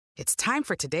It's time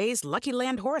for today's Lucky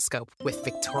Land horoscope with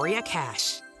Victoria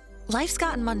Cash. Life's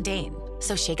gotten mundane,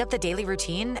 so shake up the daily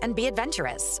routine and be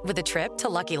adventurous with a trip to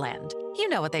Lucky Land. You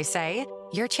know what they say,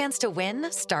 your chance to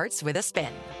win starts with a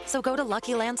spin. So go to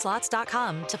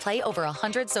LuckyLandSlots.com to play over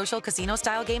 100 social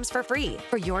casino-style games for free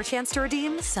for your chance to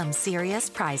redeem some serious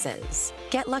prizes.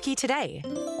 Get lucky today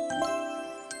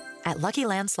at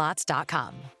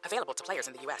LuckyLandSlots.com. Available to players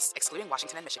in the U.S., excluding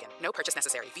Washington and Michigan. No purchase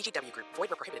necessary. VGW Group. Void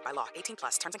where prohibited by law. 18+.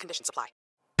 Terms and conditions apply.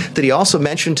 Did he also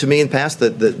mention to me in the past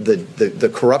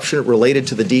the corruption related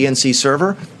to the DNC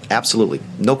server? Absolutely.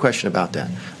 No question about that.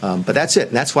 But that's it.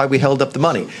 And that's why we held up the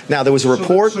money. Now, there was a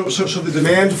report. So the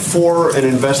demand for an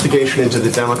investigation into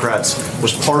the Democrats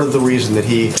was part of the reason that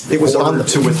it was ordered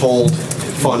to withhold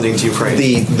funding to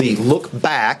Ukraine. The look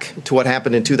back to what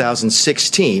happened in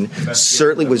 2016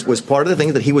 certainly was part of the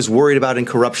thing that he was worried about in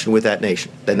corruption with that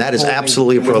nation. And that is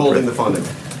absolutely appropriate. Withholding the funding.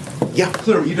 Yeah.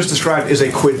 Clearly, you just described as a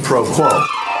quid pro quo.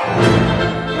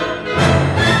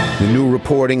 The new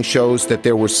reporting shows that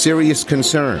there were serious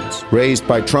concerns raised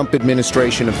by Trump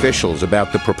administration officials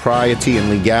about the propriety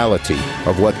and legality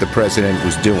of what the president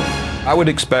was doing. I would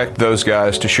expect those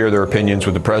guys to share their opinions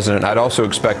with the president. I'd also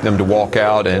expect them to walk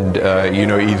out and,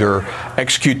 either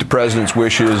execute the president's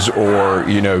wishes or,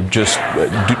 just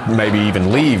maybe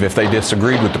even leave if they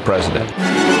disagreed with the president.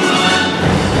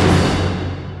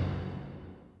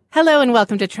 Hello and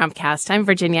welcome to Trumpcast. I'm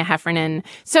Virginia Heffernan.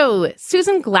 So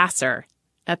Susan Glasser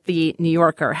at the New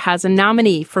Yorker has a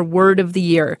nominee for Word of the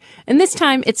Year. And this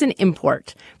time it's an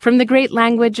import from the great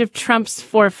language of Trump's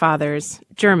forefathers,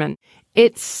 German.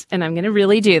 It's, and I'm going to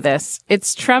really do this,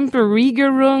 it's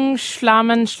Trumperiegerung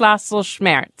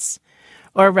Schlammenschlasselschmerz,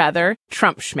 or rather,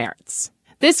 Trumpschmerz.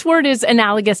 This word is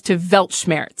analogous to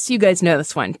Weltschmerz. You guys know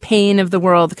this one. Pain of the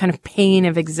world, kind of pain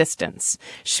of existence.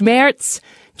 Schmerz,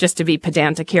 just to be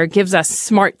pedantic here, gives us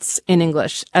smarts in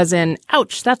English, as in,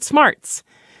 ouch, that smarts.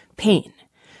 Pain.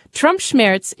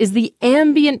 Trumpschmerz is the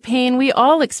ambient pain we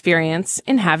all experience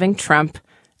in having Trump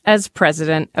as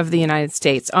president of the United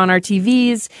States. On our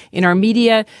TVs, in our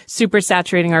media,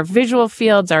 supersaturating our visual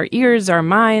fields, our ears, our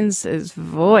minds, his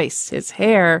voice, his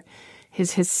hair,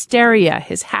 his hysteria,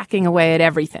 his hacking away at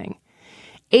everything.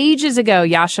 Ages ago,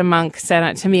 Yasha Monk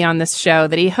said to me on this show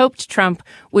that he hoped Trump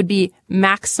would be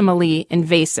maximally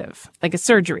invasive, like a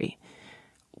surgery.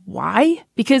 Why?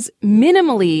 Because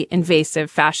minimally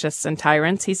invasive fascists and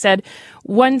tyrants, he said,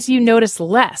 ones you notice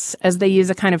less as they use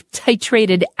a kind of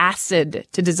titrated acid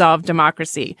to dissolve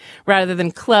democracy, rather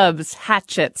than clubs,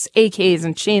 hatchets, AKs,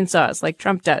 and chainsaws like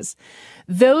Trump does.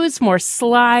 Those more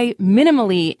sly,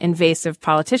 minimally invasive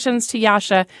politicians, to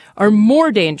Yasha, are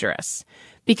more dangerous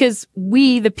because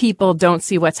we, the people, don't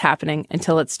see what's happening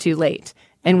until it's too late.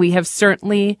 And we have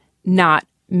certainly not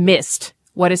missed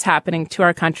what is happening to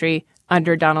our country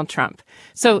under Donald Trump.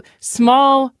 So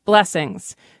small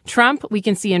blessings. Trump, we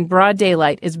can see in broad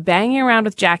daylight, is banging around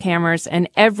with jackhammers, and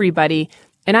everybody,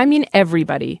 and I mean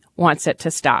everybody, wants it to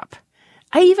stop.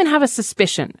 I even have a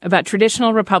suspicion about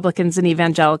traditional Republicans and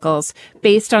evangelicals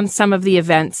based on some of the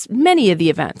events, many of the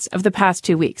events of the past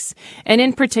 2 weeks. And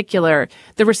in particular,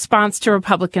 the response to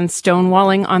Republicans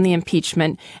stonewalling on the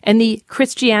impeachment and the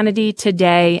Christianity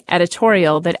Today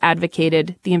editorial that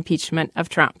advocated the impeachment of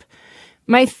Trump.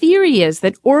 My theory is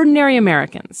that ordinary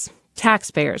Americans,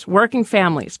 taxpayers, working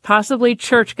families, possibly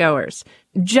churchgoers,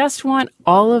 just want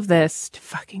all of this to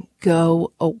fucking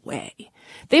go away.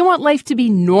 They want life to be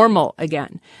normal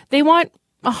again. They want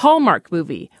a Hallmark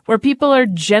movie where people are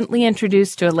gently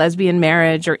introduced to a lesbian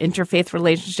marriage or interfaith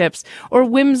relationships or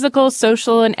whimsical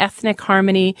social and ethnic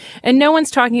harmony, and no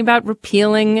one's talking about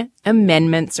repealing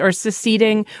amendments or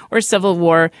seceding or civil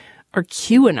war or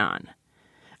QAnon.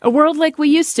 A world like we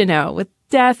used to know, with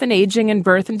death and aging and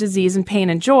birth and disease and pain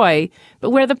and joy,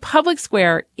 but where the public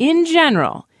square, in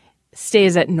general,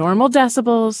 stays at normal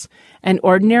decibels and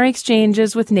ordinary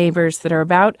exchanges with neighbors that are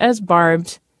about as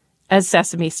barbed as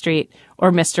Sesame Street or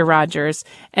Mr. Rogers,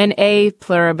 and a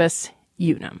pluribus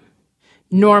unum.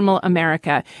 Normal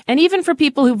America. And even for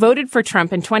people who voted for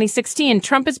Trump in 2016,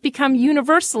 Trump has become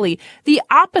universally the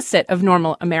opposite of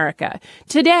normal America.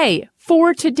 Today,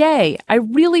 I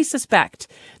really suspect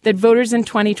that voters in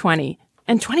 2020,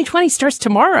 and 2020 starts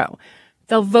tomorrow,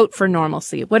 they'll vote for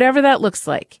normalcy, whatever that looks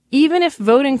like, even if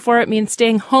voting for it means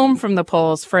staying home from the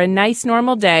polls for a nice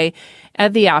normal day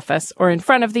at the office or in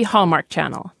front of the Hallmark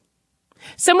Channel.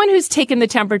 Someone who's taken the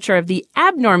temperature of the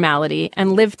abnormality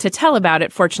and lived to tell about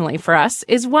it, fortunately for us,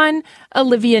 is one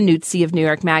Olivia Nuzzi of New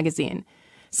York Magazine.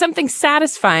 Something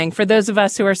satisfying for those of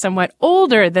us who are somewhat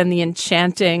older than the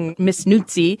enchanting Miss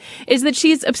Nuzzi is that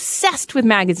she's obsessed with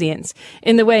magazines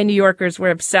in the way New Yorkers were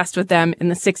obsessed with them in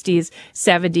the 60s,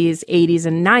 70s, 80s,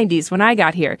 and 90s when I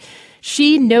got here.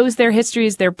 She knows their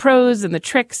histories, their pros and the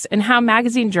tricks, and how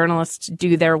magazine journalists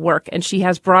do their work. And she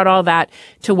has brought all that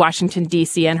to Washington,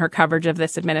 D.C. and her coverage of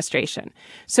this administration.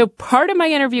 So part of my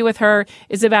interview with her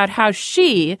is about how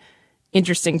she,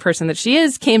 interesting person that she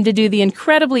is, came to do the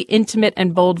incredibly intimate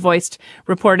and bold-voiced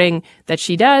reporting that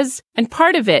she does. And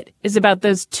part of it is about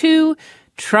those two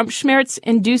Trump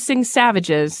schmerz-inducing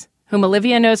savages whom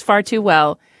Olivia knows far too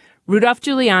well, Rudolph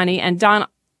Giuliani and Don...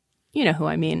 You know who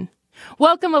I mean.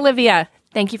 Welcome, Olivia.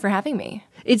 Thank you for having me.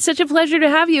 It's such a pleasure to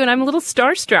have you, and I'm a little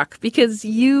starstruck because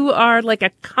you are like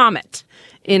a comet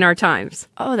in our times.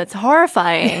 Oh, that's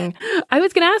horrifying. I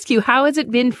was going to ask you, how has it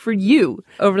been for you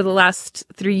over the last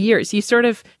 3 years? You sort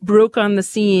of broke on the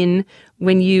scene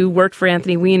when you worked for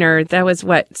Anthony Weiner. That was,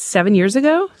 7 years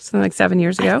ago? Something like 7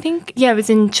 years ago? I think, it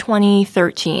was in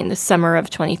 2013. The summer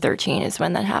of 2013 is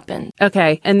when that happened.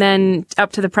 Okay. And then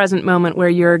up to the present moment where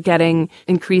you're getting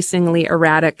increasingly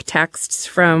erratic texts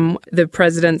from the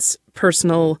president's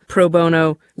personal pro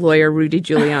bono lawyer, Rudy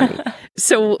Giuliani.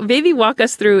 So maybe walk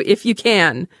us through, if you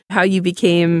can, how you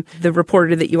became the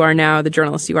reporter that you are now, the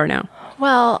journalist you are now.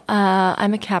 Well,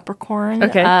 I'm a Capricorn.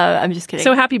 Okay. I'm just kidding.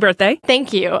 So happy birthday.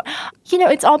 Thank you.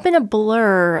 It's all been a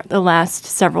blur the last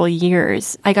several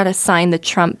years. I got assigned the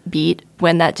Trump beat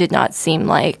when that did not seem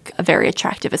like a very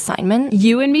attractive assignment.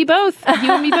 You and me both.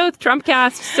 Trump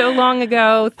cast so long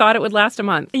ago, thought it would last a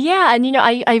month. Yeah. And,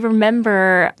 I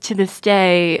remember to this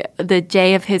day, the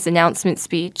day of his announcement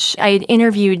speech, I had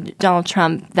interviewed Donald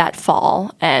Trump that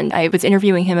fall, and I was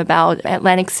interviewing him about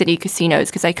Atlantic City casinos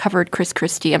because I covered Chris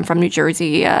Christie. I'm from New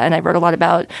Jersey, and I wrote a lot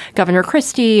about Governor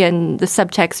Christie, and the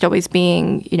subtext always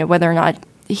being, whether or not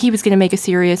he was going to make a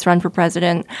serious run for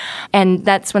president. And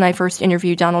that's when I first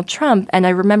interviewed Donald Trump. And I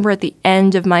remember at the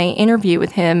end of my interview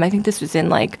with him, I think this was in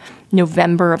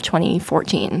November of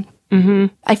 2014. Mm-hmm.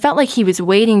 I felt like he was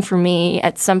waiting for me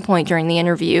at some point during the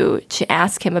interview to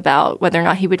ask him about whether or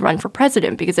not he would run for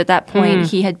president, because at that point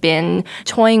he had been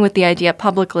toying with the idea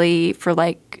publicly for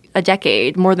a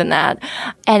decade, more than that.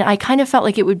 And I kind of felt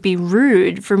like it would be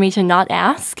rude for me to not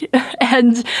ask.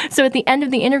 And so at the end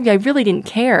of the interview, I really didn't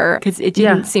care because it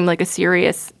didn't seem like a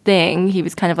serious thing. He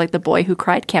was kind of like the boy who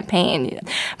cried campaign.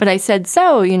 But I said,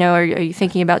 so, are you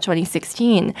thinking about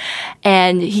 2016?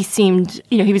 And he seemed,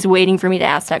 he was waiting for me to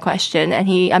ask that question.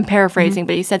 And I'm paraphrasing,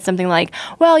 but he said something like,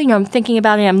 well, I'm thinking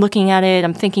about it. I'm looking at it.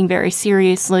 I'm thinking very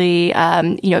seriously.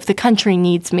 If the country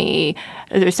needs me,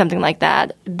 or something like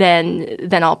that,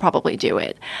 then I'll probably do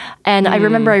it. And I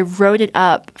remember I wrote it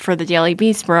up for the Daily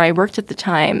Beast where I worked at the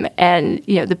time. And,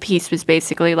 the piece was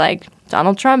basically like,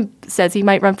 Donald Trump says he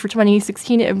might run for president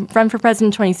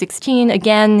in 2016.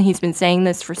 Again, he's been saying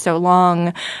this for so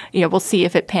long. We'll see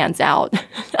if it pans out.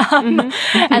 And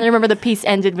I remember the piece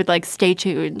ended with stay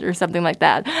tuned or something like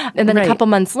that. And then a couple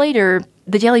months later,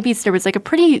 the Daily Beast, there was a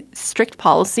pretty strict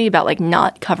policy about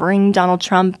not covering Donald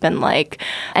Trump and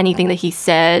anything that he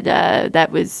said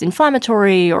that was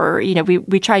inflammatory, or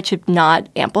we tried to not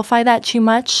amplify that too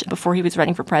much before he was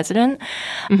running for president.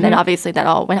 And then obviously that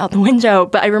all went out the window.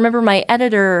 But I remember my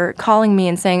editor calling me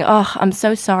and saying, "Oh, I'm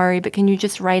so sorry, but can you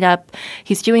just write up?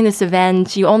 He's doing this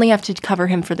event. You only have to cover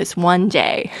him for this one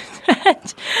day."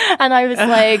 And I was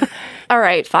like, "All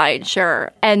right, fine,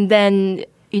 sure." And then,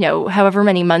 however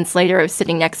many months later, I was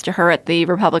sitting next to her at the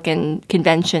Republican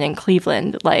convention in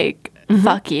Cleveland,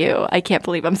 fuck you. I can't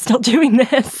believe I'm still doing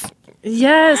this.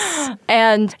 Yes.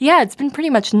 And it's been pretty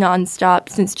much nonstop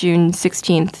since June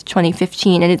 16th,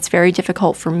 2015. And it's very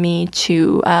difficult for me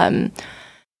to,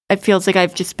 it feels like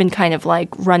I've just been kind of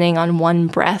running on one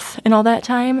breath in all that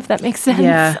time, if that makes sense.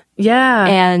 Yeah. Yeah.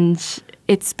 And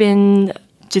it's been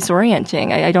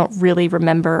disorienting. I don't really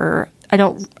remember. I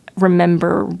don't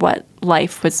remember what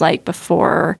life was like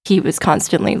before he was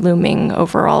constantly looming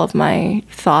over all of my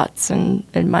thoughts and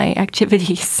my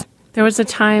activities. There was a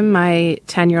time my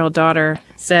 10-year-old daughter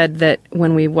said that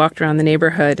when we walked around the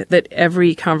neighborhood, that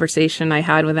every conversation I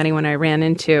had with anyone I ran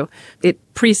into, it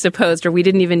presupposed, or we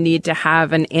didn't even need to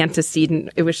have an antecedent.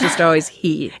 It was just always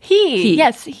he. He.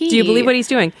 Yes, he. Do you believe what he's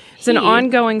doing? It's an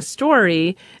ongoing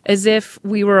story, as if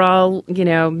we were all,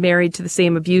 married to the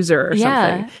same abuser or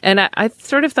something. And I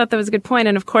sort of thought that was a good point.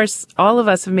 And of course, all of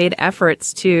us have made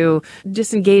efforts to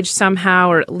disengage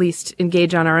somehow, or at least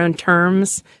engage on our own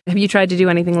terms. Have you tried to do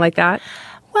anything like that?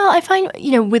 Well, I find,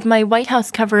 with my White House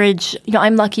coverage,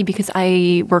 I'm lucky because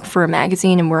I work for a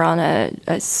magazine and we're on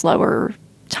a slower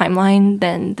timeline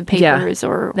than the papers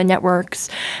or the networks.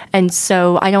 And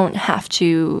so I don't have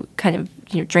to kind of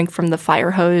drink from the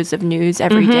fire hose of news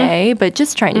every day, but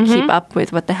just trying to keep up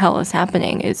with what the hell is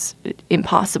happening is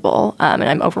impossible, and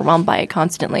I'm overwhelmed by it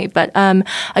constantly. But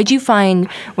I do find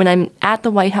when I'm at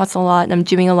the White House a lot and I'm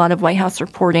doing a lot of White House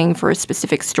reporting for a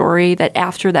specific story, that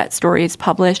after that story is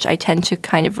published, I tend to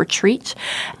kind of retreat.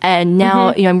 And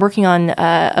now, I'm working on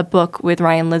a book with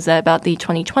Ryan Lizza about the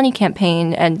 2020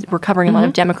 campaign, and we're covering a lot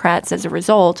of Democrats as a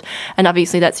result. And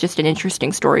obviously, that's just an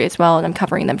interesting story as well, and I'm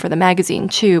covering them for the magazine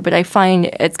too. But I find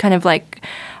it's kind of like,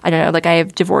 I don't know, like I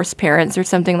have divorced parents or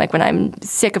something. Like when I'm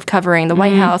sick of covering the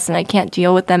White House and I can't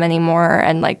deal with them anymore,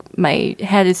 and like my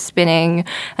head is spinning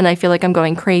and I feel like I'm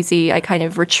going crazy, I kind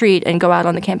of retreat and go out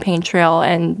on the campaign trail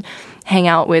and hang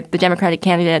out with the Democratic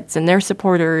candidates and their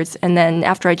supporters. And then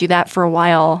after I do that for a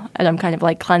while, and I'm kind of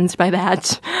like cleansed by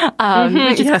that,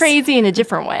 which is crazy in a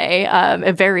different way,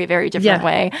 a very, very different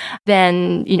way,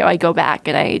 then, I go back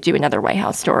and I do another White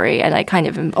House story, and I kind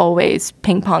of am always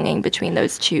ping-ponging between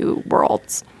those two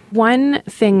worlds. One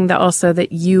thing that also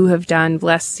that you have done,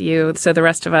 bless you, so the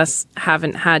rest of us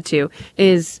haven't had to,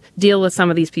 is deal with some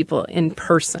of these people in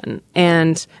person.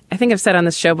 And I think I've said on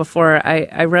this show before,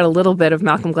 I read a little bit of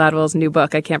Malcolm Gladwell's new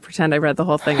book. I can't pretend I read the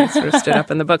whole thing. I sort of stood up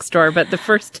in the bookstore. But the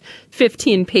first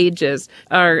 15 pages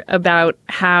are about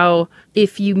how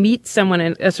if you meet someone,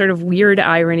 in a sort of weird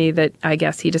irony that I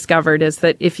guess he discovered is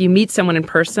that if you meet someone in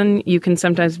person, you can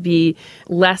sometimes be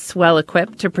less well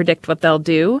equipped to predict what they'll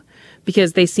do,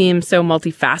 because they seem so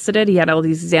multifaceted. He had all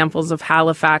these examples of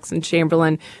Halifax and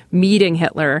Chamberlain meeting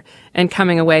Hitler and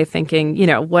coming away thinking,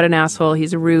 what an asshole,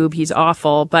 he's a rube, he's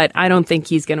awful, but I don't think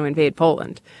he's going to invade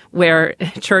Poland. Where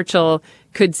Churchill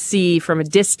could see from a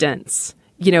distance,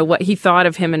 what he thought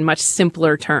of him in much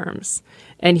simpler terms.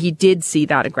 And he did see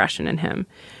that aggression in him.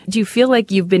 Do you feel like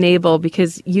you've been able,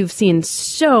 because you've seen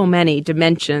so many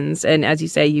dimensions, and as you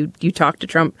say, you talked to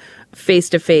Trump face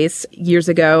to face years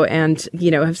ago and,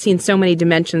 have seen so many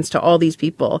dimensions to all these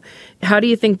people. How do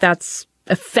you think that's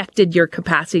affected your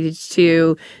capacity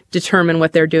to determine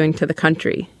what they're doing to the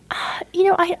country?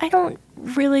 I don't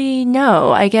really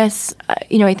know. I guess,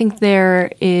 I think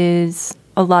there is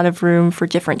a lot of room for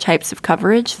different types of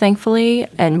coverage, thankfully.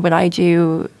 And what I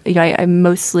do, I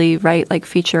mostly write like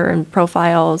feature and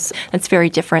profiles. That's very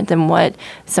different than what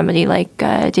somebody like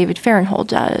David Fahrenthold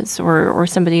does, or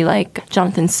somebody like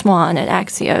Jonathan Swan at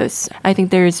Axios. I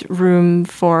think there's room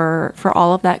for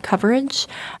all of that coverage.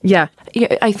 Yeah.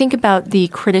 I think about the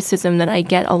criticism that I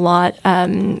get a lot,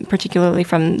 particularly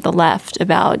from the left,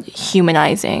 about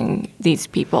humanizing these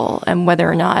people and whether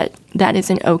or not that is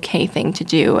an okay thing to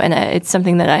do. And it's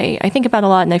something that I think about a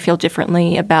lot, and I feel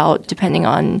differently about depending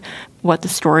on what the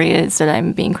story is that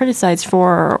I'm being criticized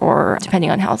for, or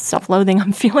depending on how self-loathing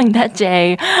I'm feeling that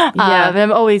day.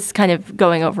 I'm always kind of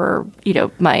going over,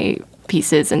 my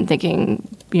pieces and thinking,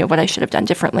 what I should have done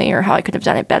differently or how I could have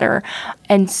done it better.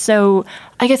 And so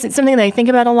I guess it's something that I think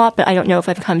about a lot, but I don't know if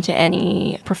I've come to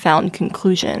any profound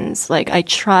conclusions. Like I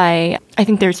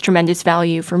think there's tremendous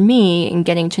value for me in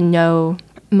getting to know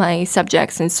my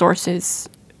subjects and sources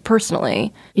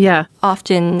personally. Yeah.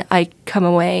 Often I come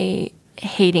away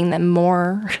hating them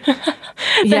more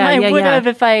than I would have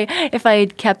if I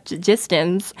had kept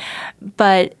distance.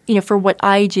 But for what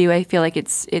I do, I feel like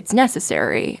it's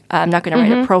necessary. I'm not going to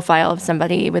write a profile of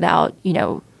somebody without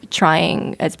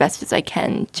trying as best as I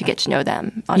can to get to know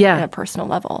them on a personal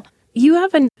level. You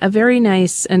have a very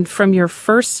nice, and from your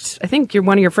first, I think you're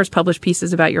one of your first published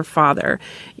pieces about your father,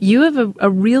 you have a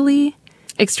really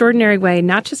extraordinary way,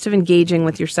 not just of engaging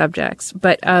with your subjects,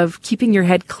 but of keeping your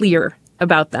head clear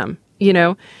about them.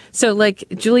 So like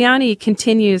Giuliani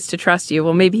continues to trust you.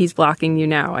 Well, maybe he's blocking you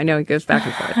now. I know he goes back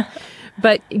and forth.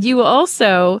 But you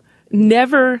also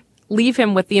never leave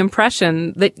him with the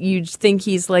impression that you think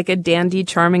he's like a dandy,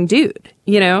 charming dude,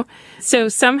 So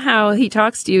somehow he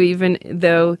talks to you even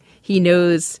though he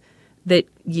knows that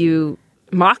you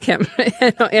mock him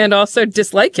and also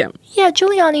dislike him. Yeah,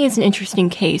 Giuliani is an interesting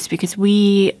case because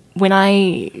when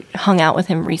I hung out with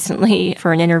him recently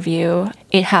for an interview,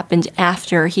 it happened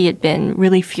after he had been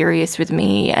really furious with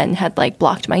me and had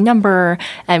blocked my number,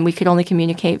 and we could only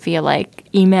communicate via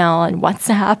email and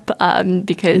WhatsApp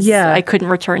because I couldn't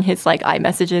return his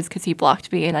iMessages because he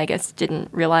blocked me and I guess didn't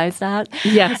realize that.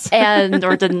 Yes.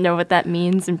 or didn't know what that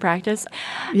means in practice.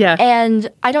 Yeah.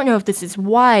 And I don't know if this is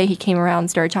why he came around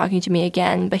and started talking to me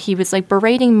again, but he was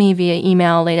berating me via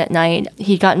email late at night.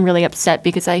 He'd gotten really upset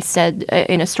because I said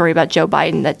in a story about Joe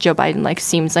Biden that Joe Biden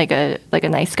seems like a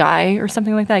nice guy or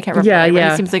something like that. I can't remember.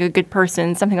 He seems like a good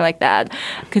person, something like that,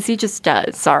 because he just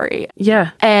does. Sorry.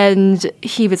 Yeah. And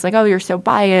he was like, "Oh, you're so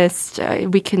biased.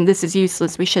 This is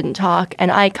useless. We shouldn't talk."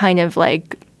 And I kind of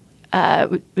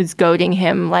was goading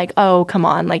him like, oh, come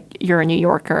on, like, you're a New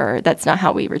Yorker. That's not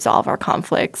how we resolve our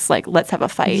conflicts. Like, let's have a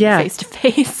fight face to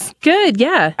face. Good,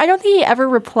 yeah. I don't think he ever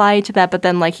replied to that, but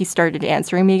then, like, he started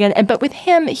answering me again. But with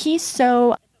him, he's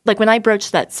so... Like, when I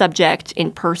broached that subject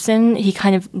in person, he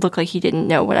kind of looked like he didn't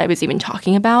know what I was even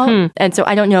talking about. And so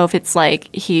I don't know if it's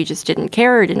like he just didn't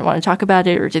care or didn't want to talk about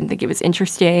it or didn't think it was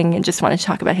interesting and just wanted to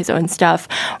talk about his own stuff,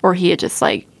 or he had just,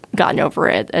 like, gotten over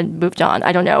it and moved on.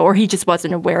 I don't know. Or he just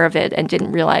wasn't aware of it and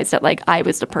didn't realize that, like, I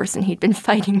was the person he'd been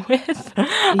fighting with.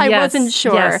 I wasn't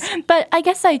sure. Yes. But I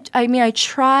guess I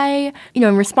try,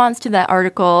 in response to that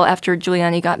article after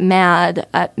Giuliani got mad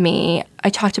at me, I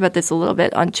talked about this a little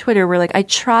bit on Twitter where, like, I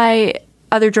try...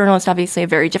 Other journalists obviously have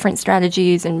very different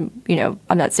strategies, and,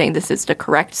 I'm not saying this is the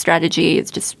correct strategy. It's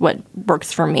just what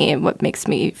works for me and what makes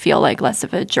me feel like less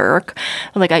of a jerk.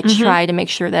 Like, I try to make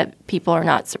sure that people are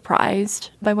not surprised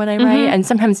by what I write, and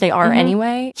sometimes they are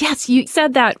anyway. Yes, you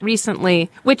said that recently,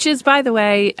 which is, by the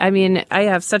way, I mean, I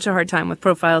have such a hard time with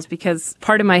profiles because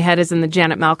part of my head is in the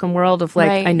Janet Malcolm world of, like,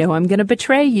 Right. I know I'm going to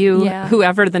betray you,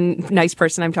 whoever the nice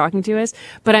person I'm talking to is,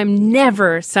 but I'm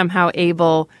never somehow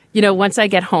able... once I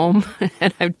get home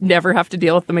and I never have to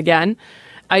deal with them again,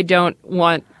 I don't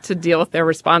want to deal with their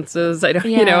responses. I don't,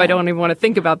 I don't even want to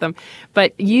think about them.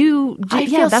 But I feel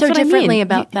that's so what differently I mean.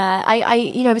 about that.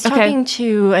 I was talking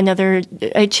to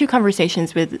I had two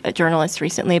conversations with a journalist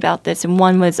recently about this. And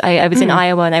one was, I was in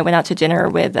Iowa and I went out to dinner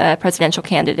with a presidential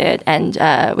candidate and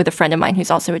with a friend of mine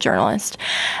who's also a journalist.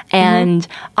 And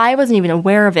I wasn't even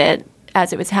aware of it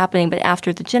as it was happening. But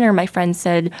after the dinner, my friend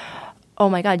said, oh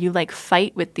my God, you like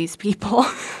fight with these people.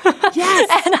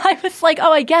 Yes. And I was like,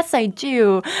 oh, I guess I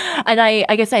do. And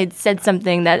I guess I had said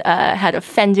something that had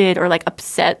offended or like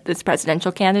upset this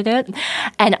presidential candidate.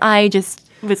 And I just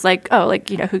was like, oh, like,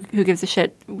 who gives a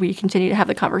shit? We continue to have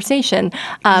the conversation.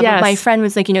 But my friend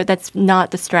was like, that's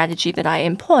not the strategy that I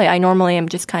employ. I normally am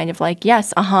just kind of like,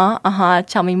 yes,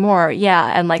 tell me more.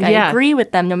 Yeah. And like, I agree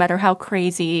with them no matter how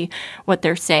crazy what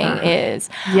they're saying is.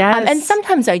 Yes. And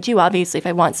sometimes I do, obviously, if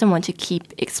I want someone to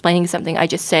keep explaining something, I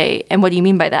just say, and what do you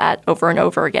mean by that, over and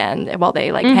over again while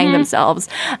they like hang themselves.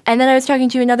 And then I was talking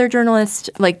to another journalist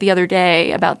like the other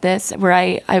day about this where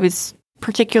I was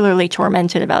particularly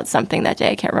tormented about something that day.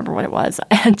 I can't remember what it was.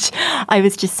 And I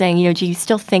was just saying, do you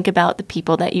still think about the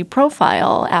people that you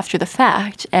profile after the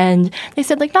fact? And they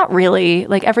said, like, not really.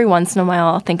 Like, every once in a while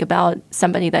I'll think about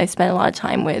somebody that I spent a lot of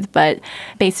time with, but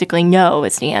basically no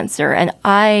is the answer. And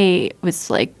I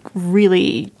was like,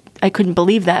 really, I couldn't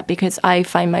believe that because I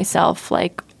find myself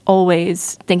like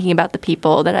always thinking about the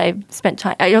people that I've spent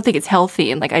time. I don't think it's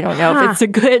healthy, and like I don't know if it's a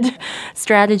good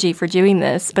strategy for doing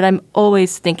this, but I'm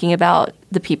always thinking about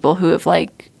the people who have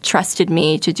like trusted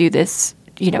me to do this,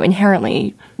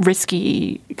 inherently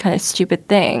risky kind of stupid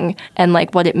thing, and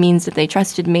like what it means that they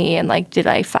trusted me, and like did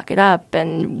I fuck it up,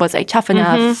 and was I tough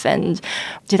enough, and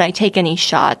did I take any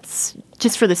shots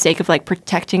just for the sake of like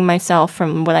protecting myself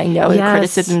from what I know the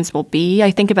criticisms will be. I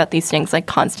think about these things like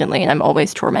constantly, and I'm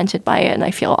always tormented by it, and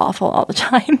I feel awful all the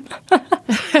time.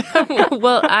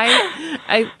 Well,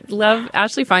 I love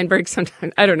Ashley Feinberg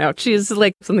sometimes. I don't know. She's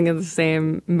like something in the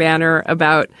same manner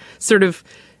about sort of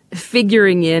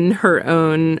figuring in her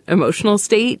own emotional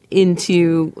state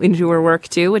into her work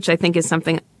too, which I think is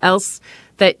something else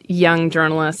that young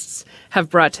journalists have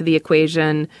brought to the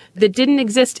equation that didn't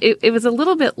exist. It was a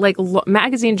little bit like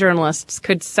magazine journalists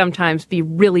could sometimes be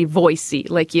really voicey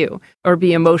like you, or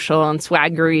be emotional and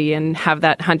swaggery and have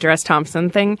that Hunter S. Thompson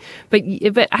thing. But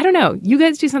I don't know. You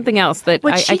guys do something else that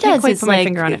I can't quite put my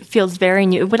finger on it. It feels very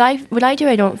new. What I do,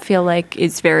 I don't feel like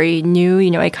is very new.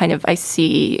 I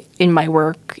see in my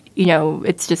work,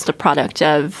 it's just a product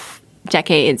of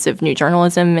decades of new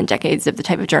journalism and decades of the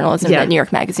type of journalism that New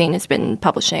York Magazine has been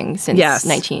publishing since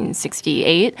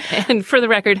 1968. And for the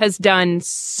record, has done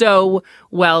so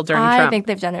well during Trump. I think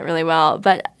they've done it really well.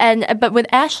 But what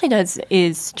Ashley does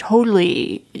is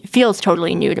feels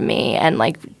totally new to me and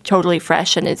like totally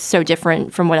fresh, and it's so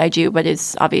different from what I do, but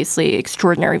is obviously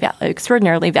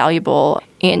extraordinarily valuable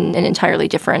in an entirely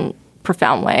different,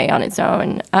 profound way on its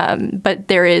own. But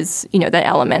there is, that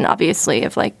element, obviously,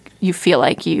 of like, you feel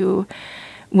like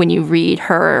when you read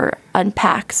her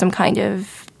unpack some kind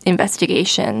of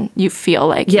investigation, you feel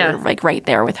like you're like right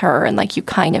there with her, and like you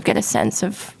kind of get a sense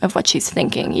of what she's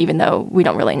thinking, even though we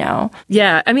don't really know.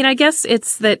 Yeah. I mean, I guess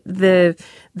it's that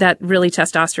really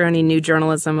testosterone-y new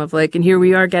journalism of like, and here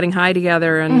we are getting high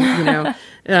together and,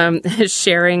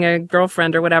 sharing a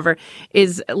girlfriend or whatever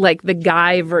is like the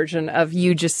guy version of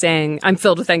you just saying, I'm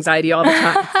filled with anxiety all the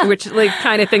time, which like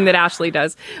kind of thing that Ashley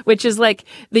does, which is like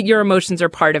that your emotions are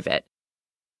part of it.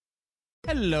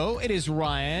 Hello, it is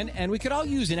Ryan, and we could all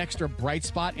use an extra bright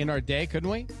spot in our day, couldn't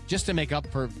we? Just to make up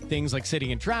for things like sitting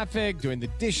in traffic, doing the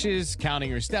dishes, counting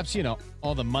your steps,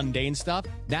 all the mundane stuff.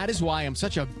 That is why I'm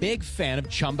such a big fan of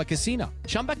Chumba Casino.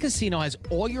 Chumba Casino has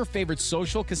all your favorite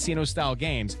social casino-style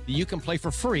games that you can play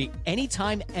for free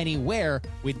anytime, anywhere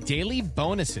with daily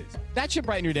bonuses. That should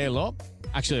brighten your day a little.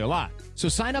 Actually, a lot. So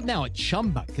sign up now at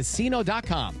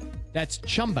ChumbaCasino.com. That's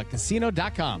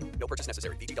ChumbaCasino.com. No purchase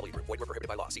necessary. VGW Group. Void where prohibited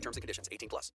by law. See terms and conditions.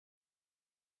 18+.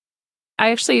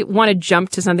 I actually want to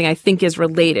jump to something I think is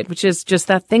related, which is just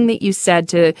that thing that you said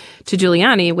to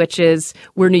Giuliani, which is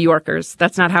we're New Yorkers.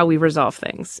 That's not how we resolve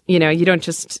things. You don't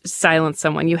just silence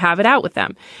someone. You have it out with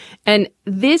them. And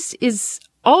this is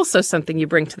also something you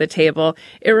bring to the table.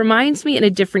 It reminds me in a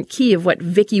different key of what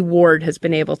Vicky Ward has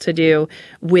been able to do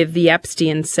with the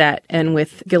Epstein set and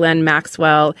with Ghislaine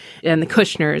Maxwell and the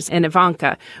Kushners and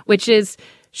Ivanka, which is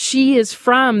she is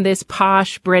from this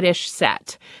posh British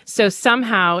set. So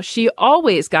somehow she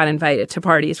always got invited to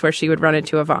parties where she would run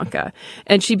into Ivanka.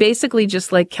 And she basically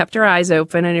just kept her eyes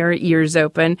open and her ears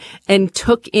open and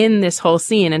took in this whole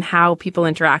scene and how people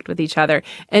interact with each other.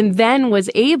 And then was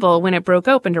able, when it broke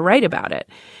open, to write about it.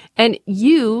 And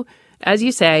you, as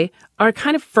you say, are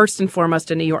kind of first and foremost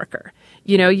a New Yorker.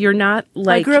 You're not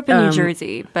like... I grew up in New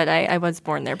Jersey, but I was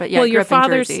born there. But yeah, well, I grew up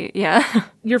in Jersey. Yeah.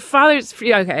 Your father's...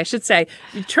 Okay, I should say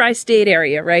tri-state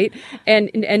area, right?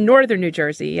 And northern New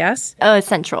Jersey, yes?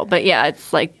 Central. But yeah,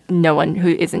 it's like no one who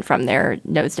isn't from there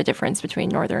knows the difference between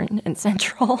northern and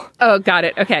central. Oh, got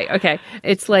it. Okay.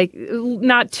 It's like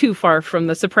not too far from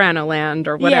the Soprano land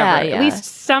or whatever. Yeah. At least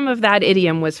some of that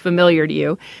idiom was familiar to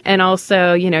you. And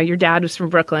also, your dad was from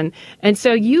Brooklyn. And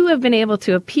so you have been able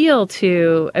to appeal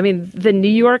to, the New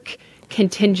York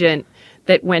contingent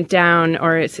that went down,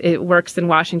 or it works in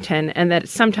Washington, and that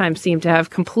sometimes seem to have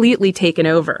completely taken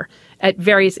over at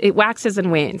it waxes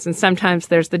and wanes. And sometimes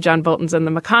there's the John Boltons and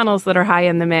the McConnells that are high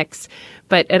in the mix.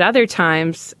 But at other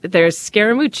times, there's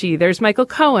Scaramucci, there's Michael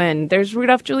Cohen, there's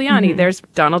Rudolph Giuliani, there's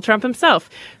Donald Trump himself,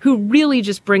 who really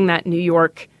just bring that New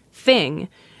York thing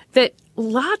that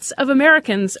lots of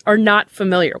Americans are not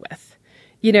familiar with,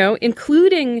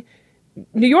 including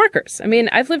New Yorkers.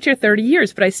 I've lived here 30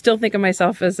 years, but I still think of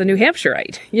myself as a New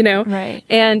Hampshireite, Right.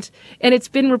 And it's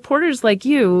been reporters like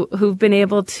you who've been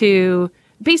able to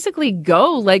basically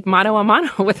go mano a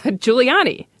mano with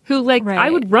Giuliani, who right. I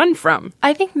would run from.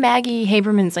 I think Maggie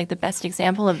Haberman's the best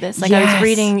example of this. Yes. I was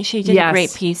reading, she did a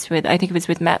great piece I think it was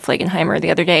with Matt Flagenheimer the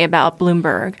other day about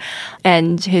Bloomberg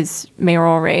and his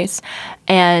mayoral race.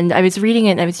 And I was reading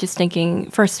it and I was just thinking,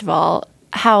 first of all,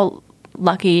 how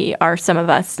lucky are some of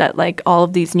us that all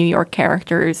of these New York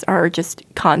characters are just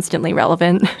constantly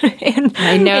relevant in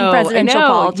presidential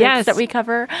politics that we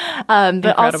cover.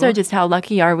 But also just how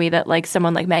lucky are we that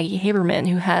someone like Maggie Haberman,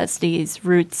 who has these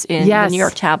roots in the New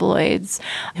York tabloids,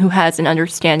 who has an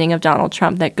understanding of Donald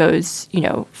Trump that goes,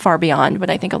 far beyond what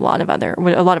I think a lot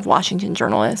of Washington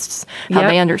journalists, how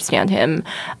they understand him.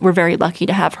 We're very lucky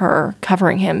to have her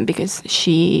covering him because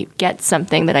she gets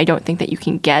something that I don't think that you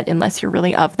can get unless you're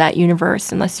really of that universe.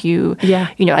 Unless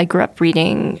I grew up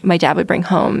reading, my dad would bring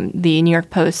home the New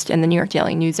York Post and the New York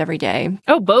Daily News every day.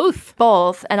 Oh, both?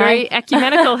 Both. And very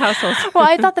ecumenical household. Well,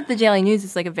 I thought that the Daily News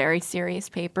is a very serious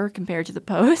paper compared to the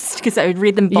Post because I would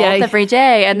read them both every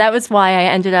day. And that was why I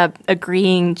ended up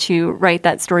agreeing to write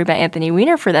that story about Anthony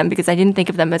Weiner for them because I didn't think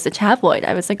of them as a tabloid.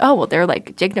 I was like, oh, well, they're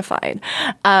dignified.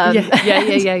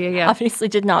 Yeah. Obviously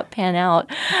did not pan out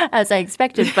as I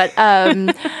expected. But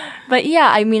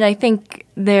yeah, I think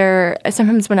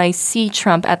sometimes when I see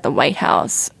Trump at the White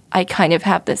House, I kind of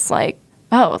have this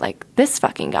this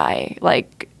fucking guy,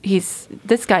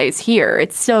 this guy is here.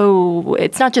 It's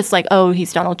not just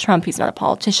he's Donald Trump. He's not a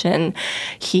politician.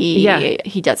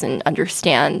 He doesn't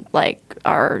understand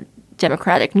our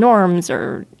democratic norms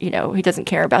or, he doesn't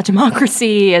care about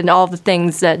democracy and all the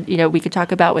things that, we could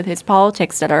talk about with his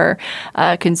politics that are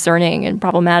concerning and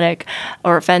problematic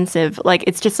or offensive.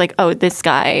 It's just this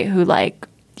guy who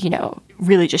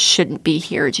really just shouldn't be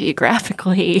here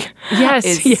geographically.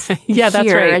 Yes. That's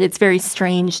right. And it's very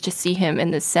strange to see him in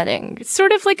this setting. It's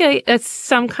sort of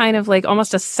some kind of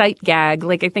almost a sight gag.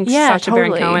 I think Sacha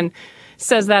Baron Cohen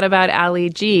says that about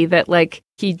Ali G, that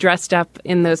he dressed up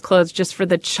in those clothes just for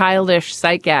the childish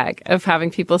sight gag of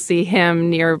having people see him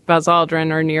near Buzz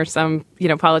Aldrin or near some,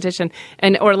 politician,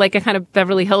 or a kind of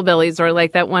Beverly Hillbillies, or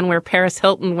that one where Paris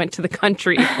Hilton went to the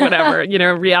country, whatever,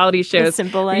 reality shows. The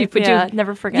Simple Life,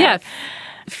 never forget. Yeah,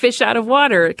 fish out of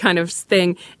water kind of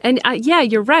thing. And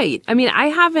you're right. I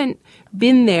haven't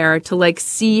been there to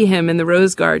see him in the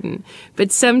Rose Garden,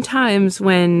 but sometimes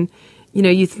when,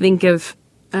 you think of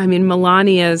I mean,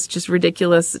 Melania's just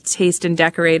ridiculous taste in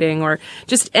decorating, or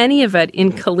just any of it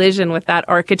in collision with that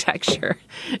architecture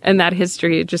and that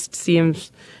history. It just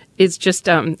seems, it's just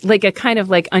like a kind of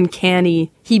like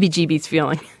uncanny heebie-jeebies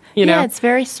feeling, you know? Yeah, it's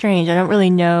very strange. I don't really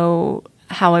know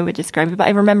how I would describe it, but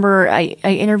I remember I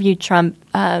interviewed Trump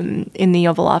in the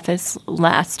Oval Office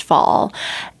last fall,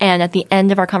 and at the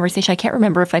end of our conversation, I can't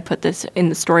remember if I put this in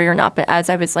the story or not, but as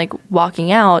I was like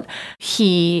walking out,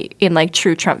 he, in like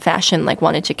true Trump fashion, like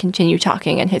wanted to continue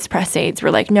talking, and his press aides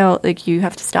were like, "No, like you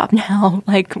have to stop now.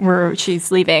 Like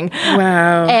she's leaving."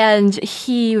 Wow. And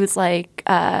he was like,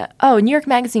 "Oh, New York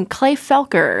Magazine, Clay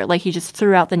Felker." Like he just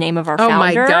threw out the name of our founder. Oh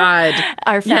my God.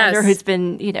 Our founder, Yes. who's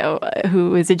been,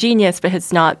 who is a genius, but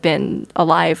has not been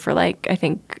alive for like, I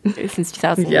think since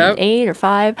 2008 or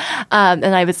 5. And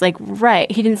I was like,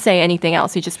 right. He didn't say anything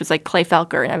else. He just was like, Clay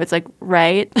Felker. And I was like,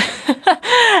 right.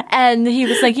 And he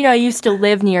was like, I used to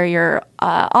live near your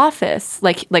office.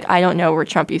 Like I don't know where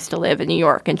Trump used to live in New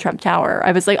York in Trump Tower.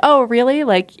 I was like, oh, really?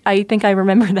 Like, I think I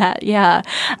remember that. Yeah.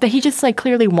 But he just like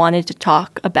clearly wanted to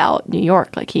talk about New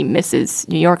York. Like he misses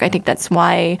New York. I think that's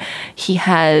why he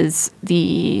has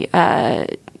the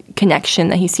connection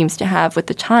that he seems to have with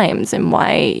the Times, and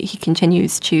why he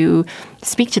continues to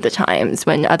speak to the Times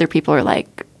when other people are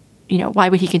like, why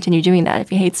would he continue doing that if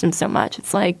he hates them so much?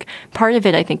 It's like part of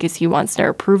it, I think, is he wants their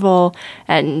approval,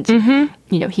 and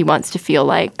he wants to feel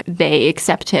like they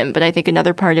accept him. But I think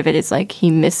another part of it is like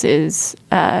he misses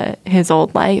his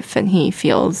old life, and he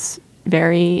feels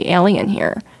very alien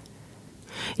here.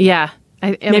 Yeah.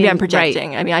 Maybe I'm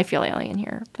projecting. Right. I mean, I feel alien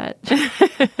here, but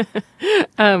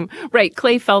right.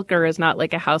 Clay Felker is not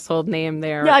like a household name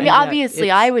there. No, I mean, obviously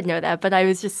I would know that, but I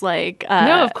was just like,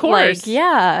 no, of course, like,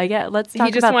 yeah, I get. Let's talk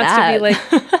about that. He just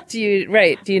wants to be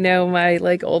like, do you know my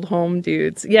like old home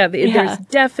dudes? Yeah, there's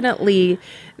definitely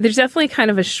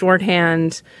kind of a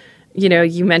shorthand.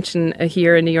 You mentioned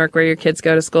here in New York where your kids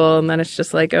go to school, and then it's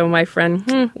just like, oh, my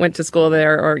friend went to school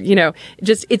there, or,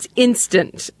 just it's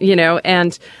instant,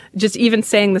 and just even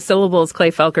saying the syllables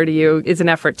Clay Felker to you is an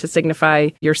effort to signify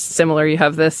you're similar. You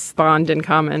have this bond in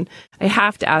common. I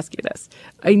have to ask you this.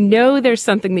 I know there's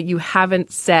something that you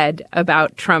haven't said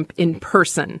about Trump in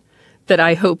person that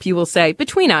I hope you will say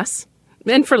between us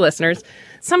and for listeners.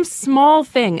 Some small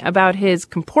thing about his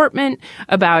comportment,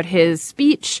 about his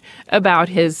speech, about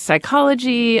his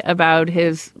psychology, about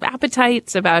his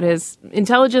appetites, about his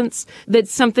intelligence.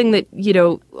 That's something that,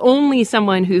 only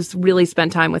someone who's really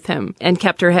spent time with him and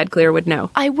kept her head clear would know.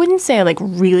 I wouldn't say I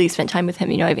really spent time with him.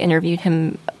 I've interviewed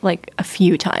him like a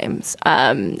few times.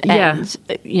 And,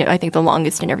 I think the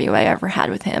longest interview I ever had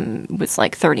with him was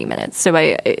like 30 minutes. So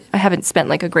I haven't spent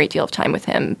like a great deal of time with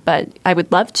him, but I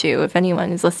would love to. If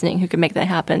anyone is listening who could make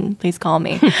that happen, please call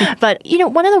me. But,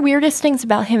 one of the weirdest things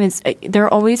about him is there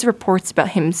are always reports about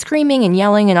him screaming and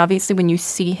yelling. And obviously when you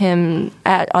see him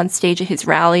on stage at his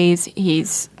rallies,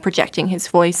 he's projecting his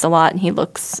voice a lot and he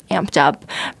looks amped up.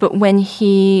 But when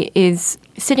he is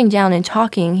sitting down and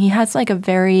talking, he has like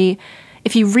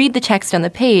if you read the text on the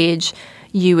page,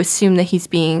 you assume that he's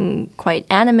being quite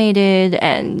animated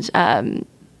and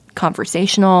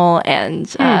conversational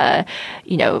and,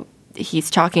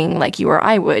 he's talking like you or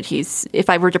I would. If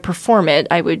I were to perform it,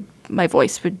 my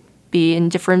voice would be in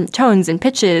different tones and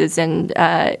pitches, and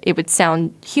it would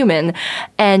sound human.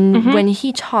 And when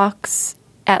he talks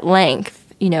at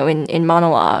length, in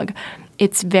monologue,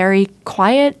 it's very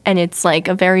quiet, and it's like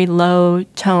a very low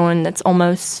tone that's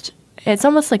almost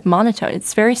like monotone.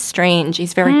 It's very strange.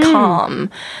 He's very calm.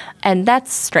 And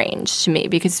that's strange to me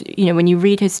because, when you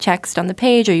read his text on the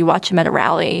page or you watch him at a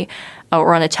rally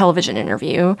or on a television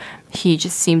interview, he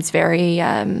just seems very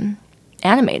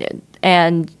animated.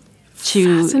 And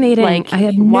to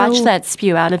watch that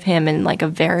spew out of him in like a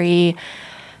very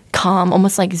calm,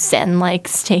 almost like Zen-like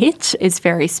state is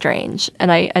very strange.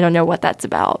 And I don't know what that's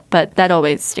about, but that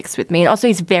always sticks with me. And also,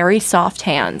 he's very soft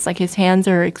hands. Like, his hands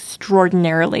are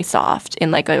extraordinarily soft in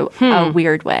like a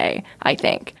weird way, I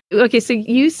think. Okay, so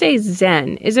you say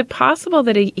Zen. Is it possible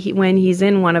that when he's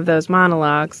in one of those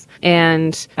monologues,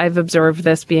 and I've observed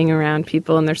this being around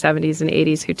people in their 70s and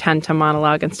 80s who tend to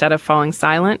monologue instead of falling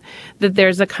silent, that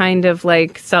there's a kind of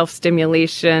like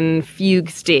self-stimulation fugue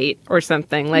state or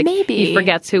something? Like maybe he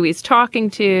forgets who he's talking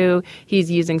to. He's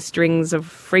using strings of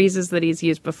phrases that he's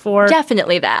used before.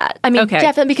 Definitely that. I mean,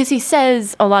 definitely, because he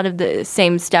says a lot of the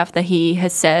same stuff that he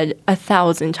has said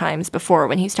 1,000 times before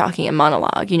when he's talking in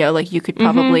monologue. Like you could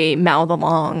probably basically mouth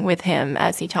along with him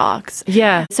as he talks.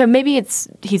 Yeah. So maybe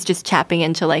he's just tapping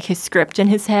into like his script in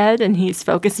his head and he's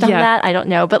focused on that. I don't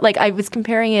know. But like I was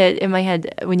comparing it in my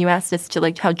head when you asked us to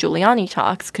like how Giuliani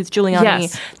talks, because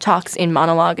Giuliani talks in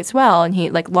monologue as well, and he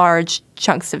like large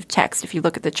chunks of text. If you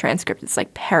look at the transcript, it's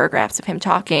like paragraphs of him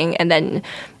talking, and then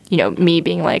me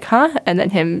being like, huh? And then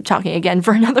him talking again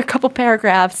for another couple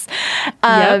paragraphs.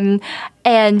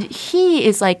 And he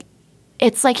is like,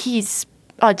 it's like he's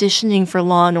auditioning for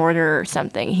Law and Order or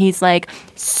something. He's like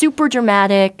super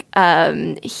dramatic.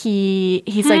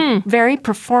 He's like very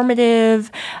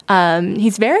performative.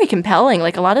 He's very compelling.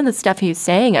 Like a lot of the stuff he's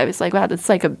saying, I was like, wow,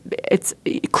 it's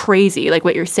crazy. Like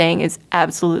what you're saying is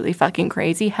absolutely fucking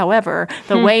crazy. However,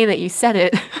 the way that you said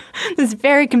it is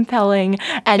very compelling,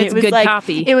 and it's it was good like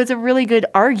copy. It was a really good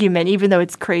argument, even though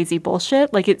it's crazy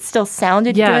bullshit. Like it still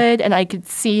sounded good, and I could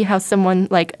see how someone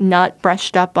like not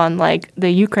brushed up on like the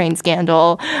Ukraine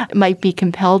scandal might be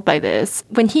compelled by this.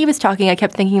 When he was talking, I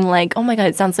kept thinking like, oh my God,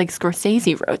 it sounds like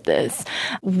Scorsese wrote this.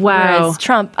 Wow. Whereas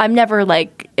Trump, I'm never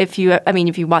like, if you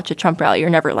watch a Trump rally, you're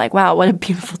never like, wow, what a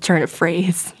beautiful turn of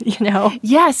phrase,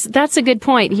 Yes, that's a good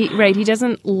point. He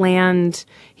doesn't land,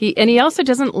 he also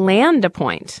doesn't land a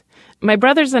point. My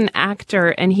brother's an actor,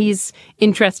 and he's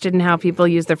interested in how people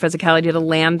use their physicality to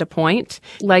land a point.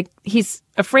 Like, he's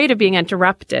afraid of being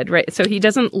interrupted, right? So he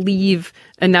doesn't leave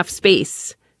enough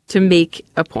space to make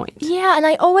a point. Yeah, and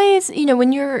I always,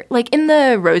 when you're like in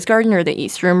the Rose Garden or the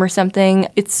East Room or something,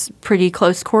 it's pretty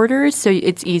close quarters, so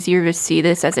it's easier to see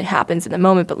this as it happens in the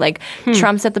moment. But like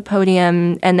Trump's at the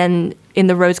podium, and then in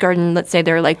the Rose Garden, let's say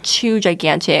there are like two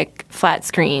gigantic flat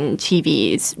screen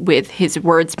TVs with his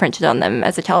words printed on them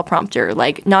as a teleprompter,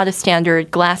 like not a standard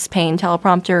glass pane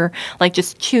teleprompter, like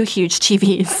just two huge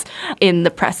TVs in the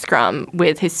press scrum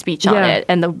with his speech on it.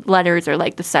 And the letters are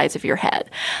like the size of your head.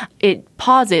 It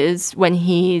pauses when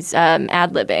he's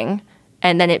ad-libbing,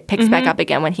 and then it picks back up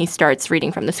again when he starts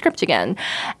reading from the script again.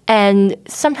 And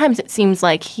sometimes it seems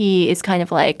like he is kind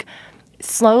of like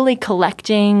slowly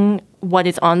collecting what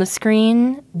is on the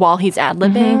screen while he's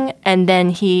ad-libbing, and then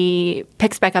he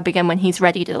picks back up again when he's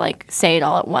ready to like say it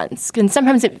all at once. And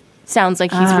sometimes it sounds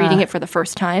like he's reading it for the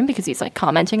first time because he's like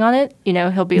commenting on it.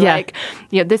 He'll be like,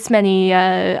 this many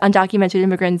undocumented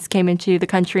immigrants came into the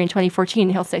country in 2014.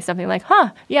 He'll say something like,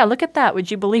 yeah, look at that.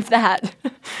 Would you believe that?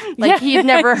 He'd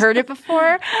never heard it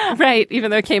before. Right,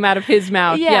 even though it came out of his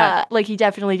mouth. Yeah, like he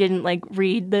definitely didn't like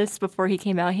read this before he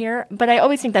came out here. But I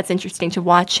always think that's interesting to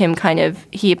watch him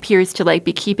he appears to like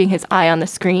be keeping his eye on the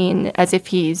screen as if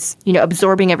he's,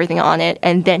 absorbing everything on it,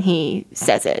 and then he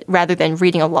says it rather than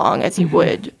reading along as you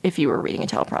would if you were reading a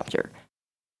teleprompter.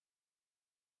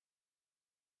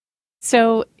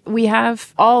 So we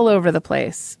have all over the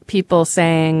place people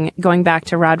saying, going back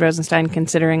to Rod Rosenstein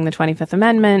considering the 25th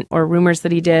Amendment or rumors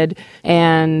that he did.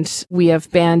 And we have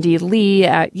Bandy Lee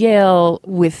at Yale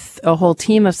with a whole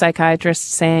team of psychiatrists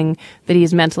saying that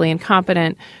he's mentally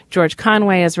incompetent. George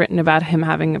Conway has written about him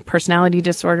having a personality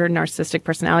disorder, narcissistic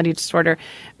personality disorder,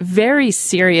 very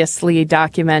seriously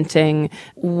documenting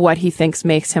what he thinks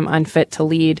makes him unfit to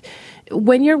lead.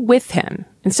 When you're with him,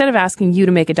 instead of asking you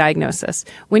to make a diagnosis,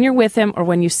 when you're with him or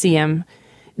when you see him,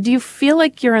 do you feel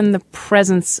like you're in the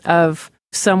presence of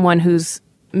someone who's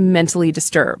mentally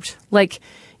disturbed? Like,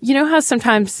 how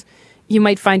sometimes you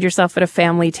might find yourself at a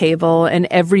family table and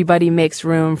everybody makes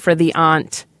room for the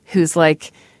aunt who's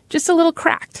like just a little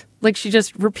cracked. Like she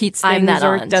just repeats things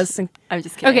does things. I'm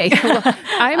just kidding. Okay, well,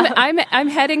 I'm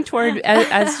heading toward,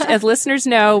 as listeners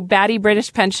know, batty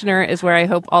British pensioner is where I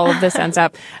hope all of this ends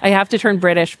up. I have to turn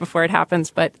British before it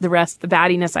happens, but the rest, the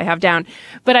battiness, I have down.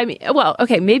 But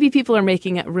maybe people are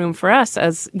making room for us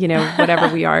as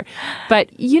whatever we are. But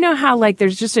how like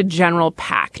there's just a general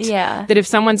pact that if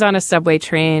someone's on a subway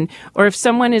train or if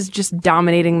someone is just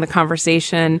dominating the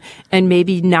conversation and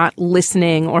maybe not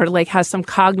listening or like has some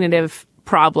cognitive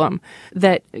problem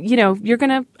that, you're going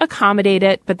to accommodate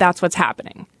it, but that's what's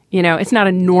happening. It's not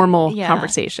a normal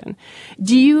conversation.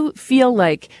 Do you feel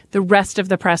like the rest of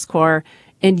the press corps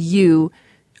and you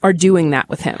are doing that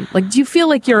with him? Like, do you feel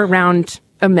like you're around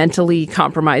a mentally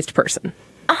compromised person?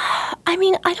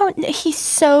 He's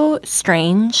so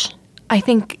strange. I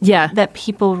think that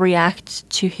people react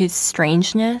to his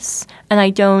strangeness, and I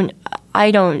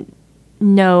don't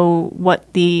know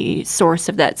what the source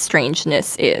of that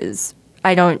strangeness is.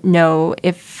 I don't know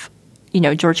if,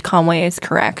 George Conway is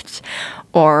correct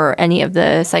or any of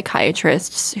the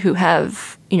psychiatrists who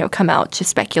have, come out to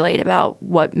speculate about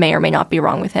what may or may not be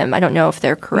wrong with him. I don't know if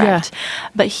they're correct,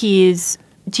 but he's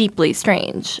deeply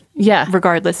strange,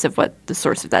 regardless of what the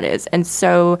source of that is. And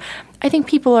so I think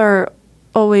people are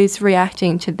always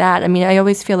reacting to that. I mean, I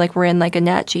always feel like we're in like a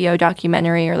Nat Geo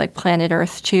documentary or like Planet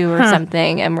Earth 2 or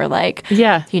something, and we're like,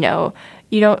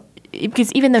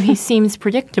 because even though he seems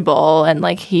predictable and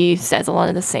like he says a lot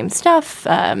of the same stuff,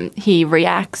 he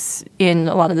reacts in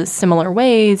a lot of the similar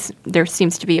ways. There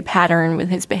seems to be a pattern with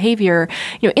his behavior.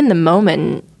 In the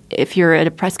moment, if you're at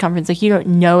a press conference, like you don't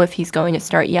know if he's going to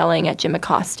start yelling at Jim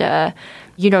Acosta.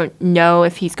 You don't know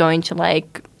if he's going to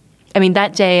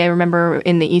that day I remember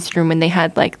in the East Room when they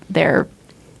had like their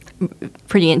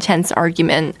pretty intense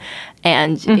argument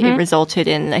and it resulted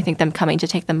in, I think, them coming to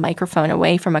take the microphone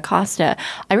away from Acosta.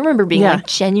 I remember being like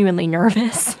genuinely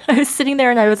nervous. I was sitting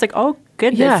there and I was like, oh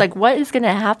goodness, like what is going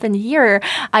to happen here?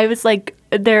 I was like,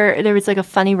 there was like a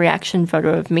funny reaction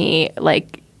photo of me,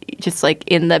 like just like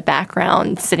in the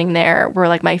background sitting there where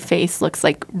like my face looks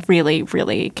like really,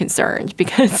 really concerned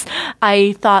because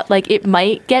I thought like it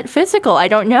might get physical. I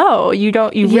don't know. You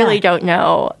really don't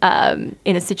know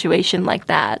in a situation like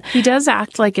that. He does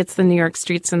act like it's the New York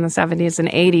streets in the 70s and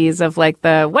 80s of like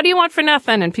the, what do you want for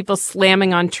nothing? And people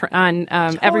slamming on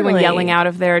everyone yelling out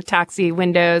of their taxi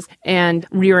windows and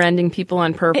rear-ending people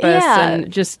on purpose and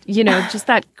just, just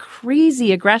that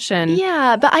crazy aggression.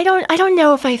 Yeah, but I don't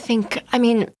know if I think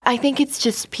it's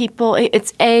just people.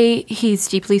 It's A, he's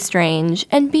deeply strange,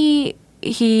 and B,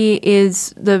 he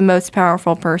is the most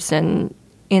powerful person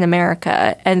in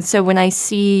America. And so when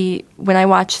I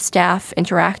watch staff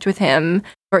interact with him,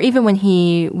 or even when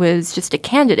he was just a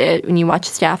candidate, when you watch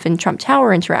staff in Trump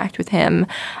Tower interact with him,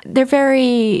 they're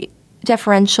very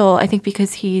deferential, I think,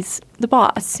 because he's the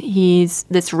boss. He's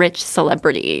this rich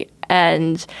celebrity.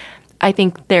 And I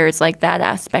think there's like that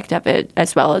aspect of it,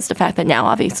 as well as the fact that now,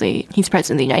 obviously, he's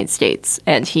president of the United States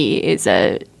and he is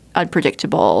a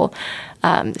unpredictable,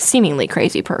 seemingly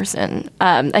crazy person.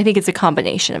 I think it's a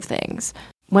combination of things.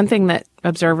 One thing that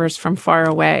observers from far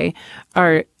away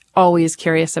are always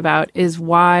curious about is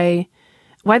why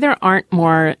there aren't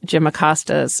more Jim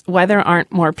Acostas, why there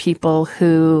aren't more people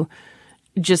who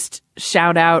just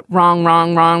shout out wrong,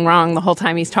 wrong, wrong, wrong the whole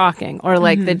time he's talking, or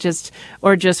like just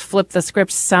flip the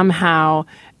script somehow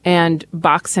and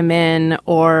box him in,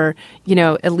 or,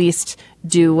 at least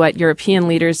do what European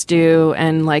leaders do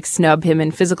and like snub him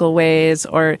in physical ways,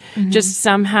 or just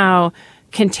somehow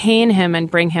contain him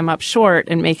and bring him up short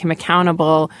and make him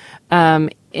accountable. My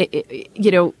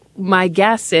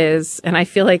guess is, and I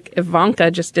feel like Ivanka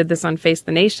just did this on Face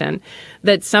the Nation,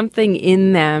 that something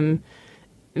in them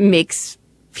makes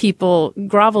people,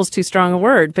 grovel's too strong a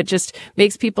word, but just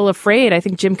makes people afraid. I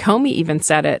think Jim Comey even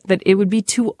said it, that it would be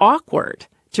too awkward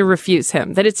to refuse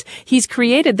him, that he's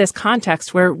created this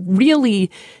context where it really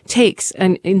takes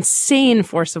an insane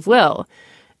force of will.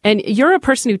 And you're a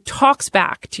person who talks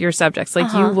back to your subjects,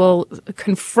 like you will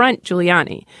confront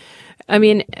Giuliani. I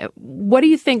mean, what do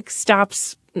you think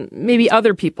stops maybe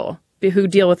other people who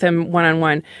deal with him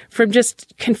one-on-one from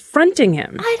just confronting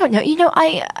him? I don't know.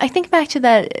 I think back to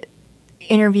that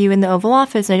interview in the Oval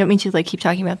Office, and I don't mean to keep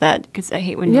talking about that because I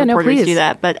hate when reporters do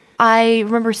that, but I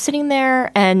remember sitting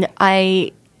there and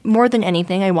more than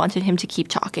anything, I wanted him to keep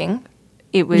talking.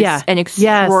 It was an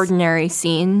extraordinary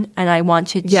scene, and I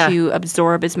wanted to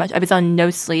absorb as much. I was on no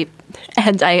sleep,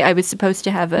 and I was supposed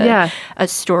to have a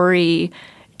story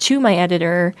to my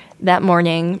editor that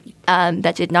morning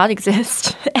that did not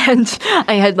exist. And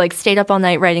I had stayed up all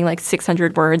night writing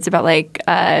 600 words about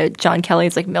John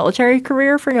Kelly's military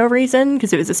career for no reason,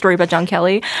 because it was a story about John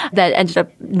Kelly that ended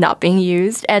up not being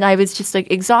used. And I was just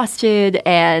exhausted,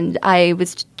 and I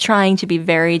was trying to be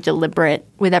very deliberate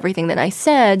with everything that I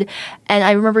said. And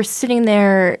I remember sitting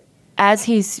there as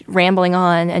he's rambling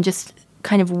on and just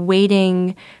kind of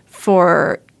waiting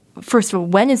for, first of all,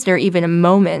 when is there even a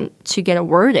moment to get a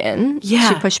word in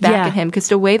to push back at him? Because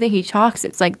the way that he talks,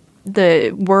 it's like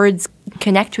the words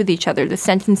connect with each other. The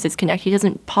sentences connect. He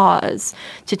doesn't pause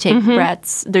to take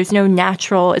breaths. There's no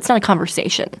natural – it's not a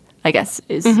conversation, I guess,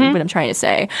 is what I'm trying to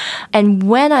say. And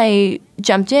when I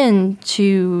jumped in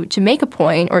to make a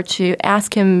point or to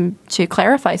ask him to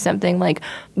clarify something,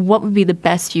 what would be the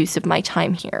best use of my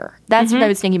time here? That's what I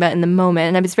was thinking about in the moment.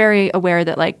 And I was very aware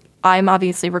that, I'm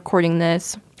obviously recording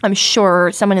this. I'm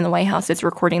sure someone in the White House is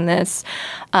recording this.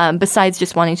 Besides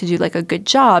just wanting to do a good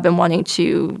job and wanting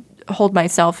to hold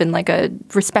myself in a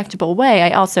respectable way, I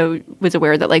also was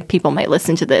aware that people might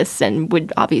listen to this and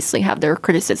would obviously have their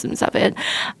criticisms of it.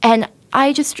 And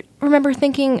I just remember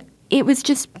thinking it was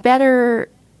just better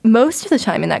most of the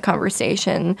time in that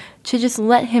conversation to just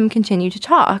let him continue to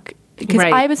talk. Because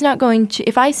I was not going to,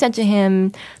 if I said to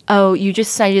him, oh, you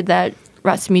just cited that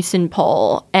Rasmussen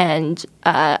poll, and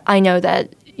I know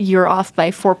that you're off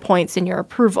by 4 points in your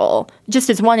approval, just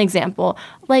as one example.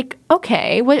 Like,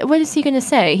 okay, what is he going to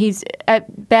say? He's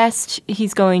at best,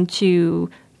 he's going to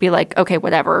be like, okay,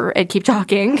 whatever, and keep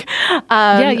talking.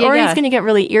 Or he's going to get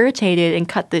really irritated and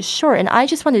cut this short. And I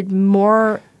just wanted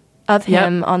more of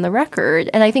him on the record.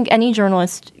 And I think any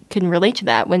journalist can relate to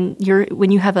that when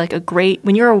you have like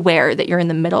when you're aware that you're in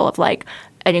the middle of like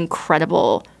an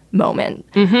incredible moment.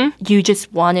 You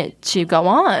just want it to go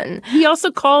on. He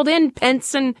also called in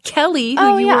Pence and Kelly.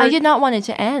 I did not want it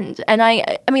to end. And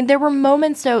I mean, there were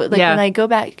moments, so like when I go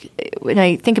back, when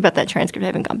I think about that transcript, I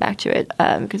haven't gone back to it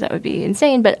because that would be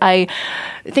insane. But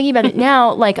thinking about it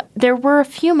now, like there were a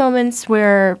few moments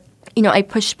where, you know, I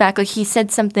pushed back. Like he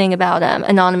said something about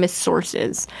anonymous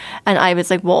sources. And I was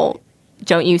like, well,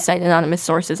 don't you cite anonymous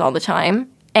sources all the time?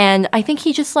 And I think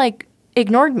he just like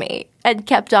ignored me and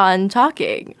kept on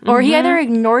talking. Or he either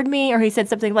ignored me or he said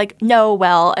something like, no,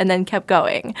 well, and then kept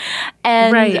going.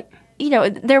 And, you know,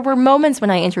 there were moments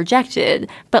when I interjected,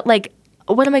 but like,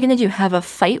 what am I going to do? Have a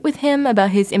fight with him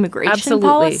about his immigration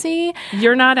policy?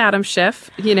 You're not Adam Schiff.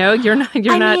 You know, you're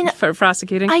not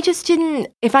prosecuting. I just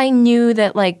didn't. If I knew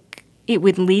that like it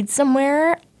would lead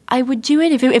somewhere, I would do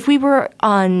it. If we were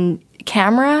on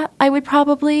camera, I would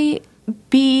probably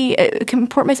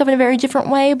comport myself in a very different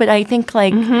way. But I think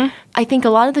I think a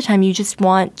lot of the time you just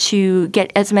want to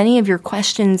get as many of your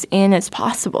questions in as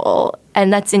possible,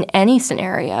 and that's in any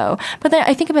scenario. But then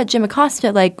I think about Jim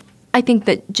Acosta, like I think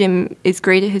that Jim is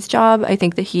great at his job. I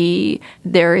think that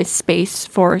there is space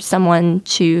for someone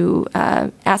to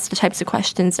ask the types of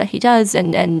questions that he does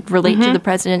and relate to the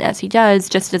president as he does,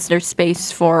 just as there's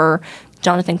space for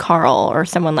Jonathan Karl or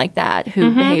someone like that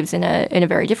who behaves in a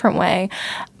very different way.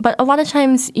 But a lot of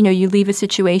times, you know, you leave a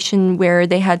situation where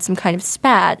they had some kind of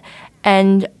spat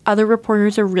and other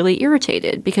reporters are really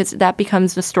irritated because that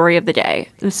becomes the story of the day.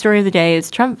 The story of the day is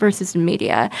Trump versus the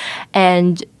media.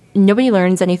 And nobody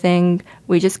learns anything.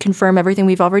 We just confirm everything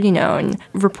we've already known.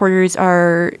 Reporters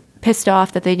are pissed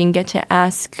off that they didn't get to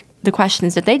ask the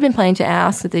questions that they'd been planning to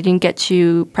ask, that they didn't get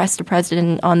to press the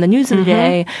president on the news of the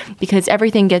day, because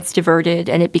everything gets diverted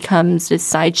and it becomes this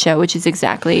sideshow, which is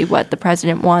exactly what the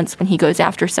president wants when he goes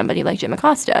after somebody like Jim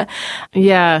Acosta.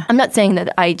 Yeah. I'm not saying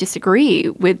that I disagree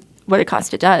with what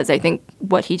Acosta does. I think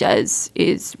what he does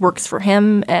works for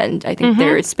him, and I think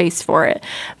there is space for it.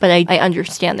 But I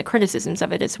understand the criticisms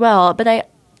of it as well. But I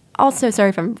also, sorry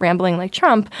if I'm rambling like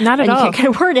Trump. Not at all. You can't get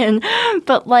a word in.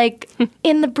 But like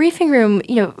in the briefing room,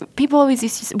 you know, people always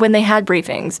used to, when they had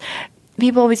briefings,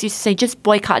 people always used to say, just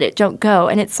boycott it, don't go.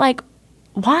 And it's like,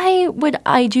 why would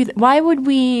I do that? Why would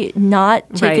we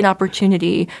not take an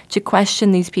opportunity to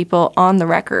question these people on the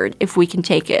record if we can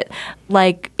take it?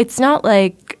 Like, it's not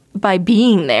like by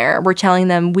being there, we're telling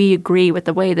them we agree with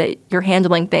the way that you're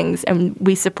handling things and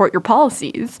we support your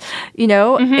policies. You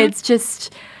know, it's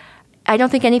just, I don't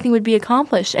think anything would be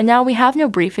accomplished. And now we have no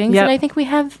briefings, and I think we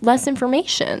have less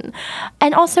information.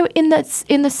 And also in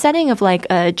the setting of like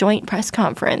a joint press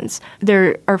conference,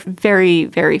 there are very,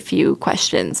 very few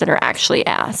questions that are actually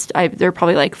asked. There are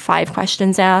probably like 5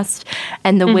 questions asked.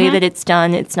 And the way that it's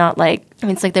done, it's not like,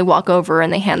 it's like they walk over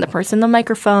and they hand the person the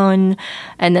microphone,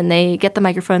 and then they get the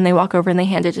microphone, they walk over and they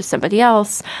hand it to somebody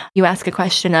else. You ask a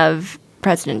question of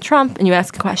President Trump and you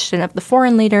ask a question of the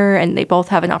foreign leader, and they both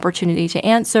have an opportunity to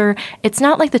answer. It's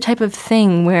not like the type of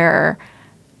thing where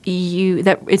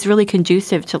that it's really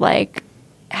conducive to like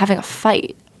having a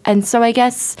fight. And so I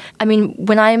guess, I mean,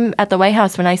 when I'm at the White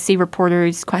House, when I see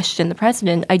reporters question the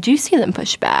president, I do see them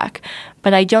push back,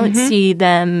 but I don't see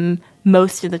them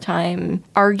most of the time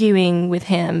arguing with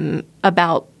him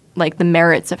about like the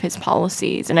merits of his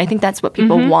policies. And I think that's what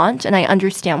people want, and I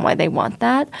understand why they want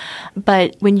that.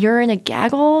 But when you're in a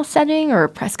gaggle setting or a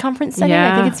press conference setting,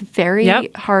 I think it's very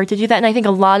hard to do that. And I think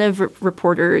a lot of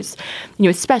reporters, you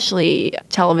know, especially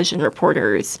television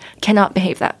reporters, cannot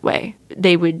behave that way.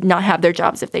 They would not have their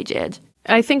jobs if they did.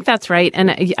 I think that's right.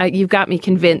 And you've got me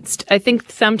convinced. I think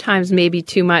sometimes maybe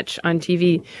too much on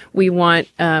TV we want,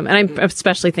 and I'm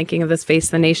especially thinking of this Face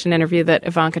the Nation interview that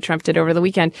Ivanka Trump did over the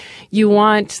weekend. You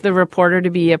want the reporter to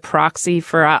be a proxy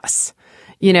for us,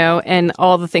 you know, and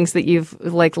all the things that you've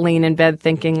like lain in bed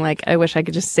thinking like, I wish I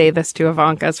could just say this to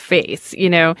Ivanka's face, you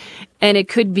know, and it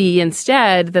could be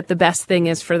instead that the best thing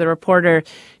is for the reporter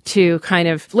to kind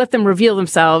of let them reveal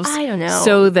themselves. I don't know.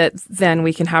 So that then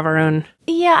we can have our own.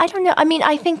 Yeah, I don't know. I mean,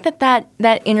 I think that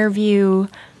interview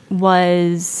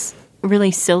was really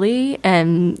silly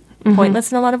and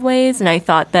pointless in a lot of ways. And I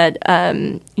thought that,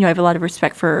 you know, I have a lot of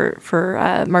respect for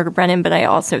Margaret Brennan, but I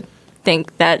also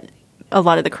think that a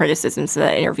lot of the criticisms of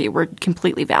that interview were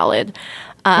completely valid.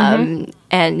 And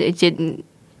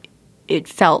it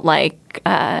felt like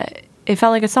it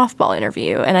felt like a softball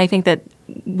interview. And I think that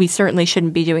we certainly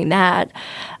shouldn't be doing that.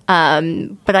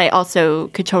 But I also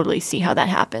could totally see how that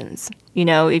happens. You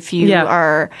know, if you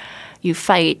you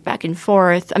fight back and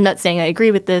forth. I'm not saying I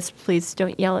agree with this. Please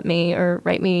don't yell at me or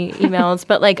write me emails.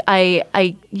 But like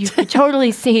you could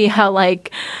totally see how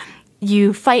like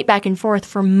you fight back and forth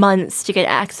for months to get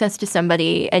access to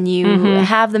somebody, and you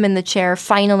have them in the chair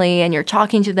finally, and you're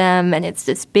talking to them, and it's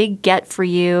this big get for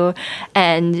you.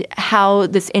 And how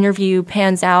this interview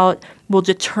pans out will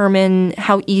determine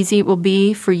how easy it will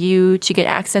be for you to get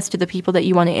access to the people that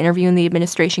you want to interview in the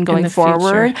administration going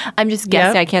forward. Future. I'm just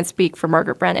guessing. I can't speak for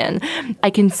Margaret Brennan. I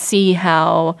can see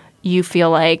how you feel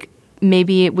like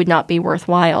maybe it would not be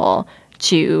worthwhile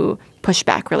to push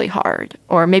back really hard.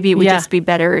 Or maybe it would just be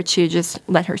better to just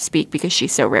let her speak because she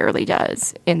so rarely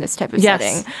does in this type of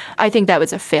setting. I think that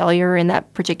was a failure in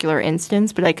that particular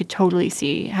instance, but I could totally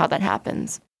see how that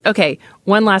happens. Okay,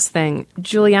 one last thing.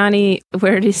 Giuliani,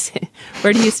 where do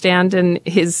you stand in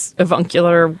his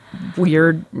avuncular,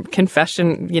 weird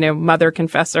confession,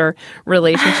 mother-confessor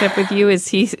relationship with you? Is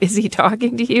he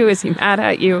talking to you? Is he mad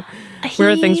at you?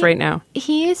 Where are things right now?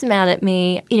 He is mad at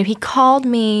me. He called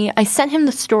me. I sent him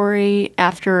the story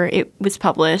after it was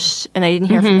published, and I didn't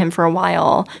hear from him for a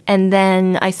while. And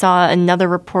then I saw another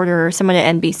reporter, someone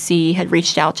at NBC, had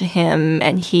reached out to him,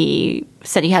 and he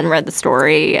said he hadn't read the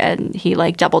story, and he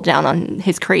doubled down on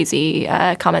his crazy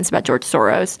comments about George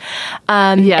Soros.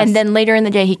 And then later in the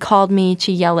day, he called me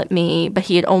to yell at me, but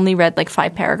he had only read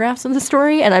 5 paragraphs of the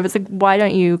story, and I was like, why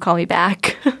don't you call me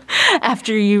back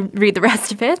after you read the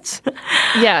rest of it?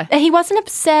 Yeah. And he wasn't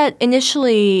upset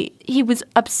initially. He was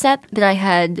upset that I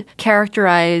had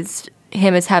characterized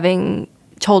him as having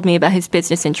told me about his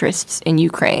business interests in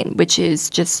Ukraine, which is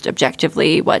just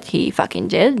objectively what he fucking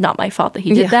did. Not my fault that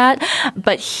he did that.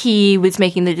 But he was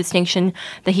making the distinction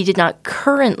that he did not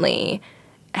currently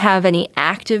have any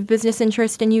active business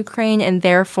interest in Ukraine, and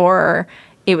therefore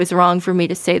it was wrong for me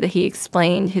to say that he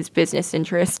explained his business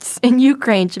interests in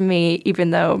Ukraine to me,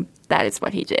 even though that is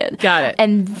what he did. Got it.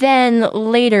 And then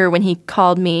later, when he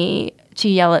called me to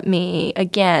yell at me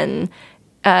again,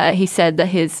 he said that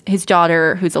his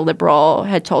daughter, who's a liberal,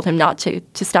 had told him not to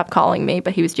stop calling me,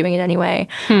 but he was doing it anyway.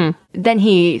 Then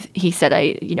he said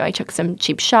I took some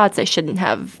cheap shots. I shouldn't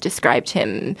have described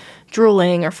him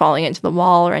drooling or falling into the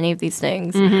wall or any of these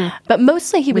things. But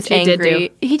mostly he was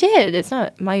angry. He did. It's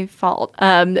not my fault.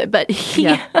 But he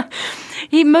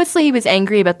was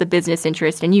angry about the business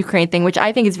interest in Ukraine thing, which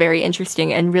I think is very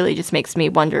interesting and really just makes me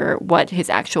wonder what his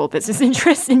actual business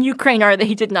interests in Ukraine are that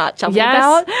he did not tell me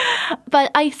about.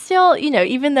 But I still,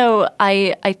 even though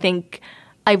I think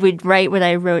I would write what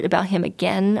I wrote about him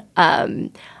again,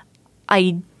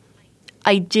 there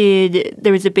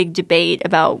was a big debate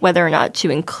about whether or not to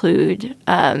include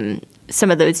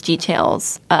some of those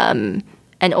details, and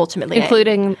ultimately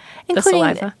including the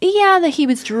saliva. Yeah, that he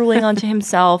was drooling onto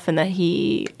himself, and that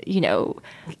he,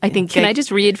 I think. Can I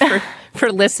just read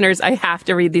for listeners? I have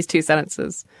to read these 2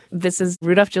 sentences. This is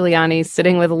Rudolph Giuliani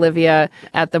sitting with Olivia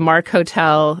at the Mark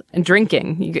Hotel and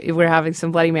drinking. We're having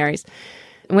some Bloody Marys.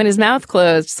 When his mouth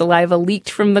closed, saliva leaked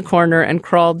from the corner and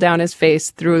crawled down his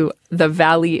face through the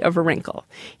valley of a wrinkle.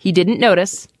 He didn't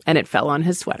notice, and it fell on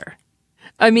his sweater.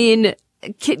 I mean,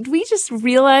 can we just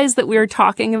realize that we were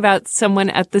talking about someone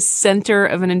at the center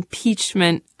of an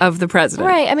impeachment of the president?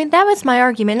 Right. I mean, that was my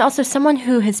argument. Also, someone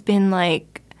who has been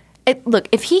look,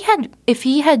 if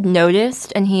he had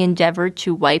noticed and he endeavored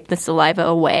to wipe the saliva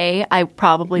away, I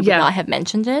probably would not have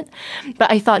mentioned it. But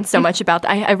I thought so much about that.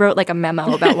 I wrote a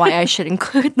memo about why I should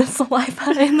include the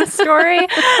saliva in the story.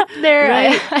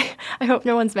 I hope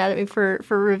no one's mad at me for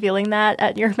revealing that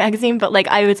at New York Magazine. But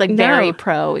I was very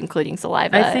pro including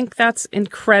saliva. I think that's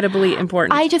incredibly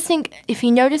important. I just think if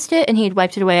he noticed it and he had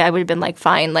wiped it away, I would have been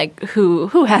fine.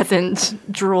 Who hasn't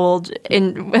drooled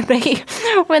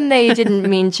when they didn't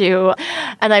mean to?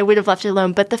 And I would have left it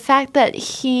alone. But the fact that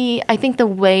I think the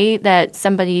way that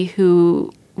somebody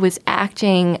who was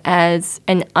acting as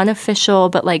an unofficial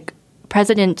but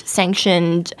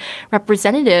president-sanctioned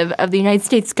representative of the United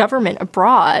States government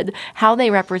abroad, how they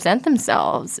represent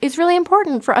themselves is really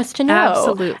important for us to know.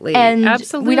 Absolutely. And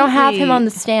Absolutely. We don't have him on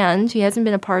the stand. He hasn't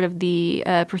been a part of the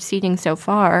proceedings so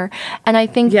far. And I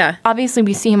think obviously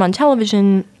we see him on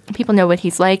television. People know what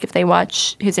he's like if they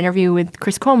watch his interview with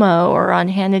Chris Cuomo or on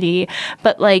Hannity.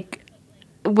 But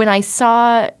when I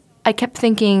kept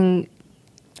thinking,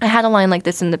 I had a line like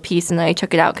this in the piece, and then I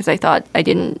took it out because I thought I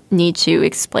didn't need to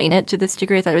explain it to this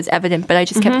degree. I thought it was evident, but I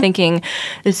just kept thinking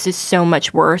this is so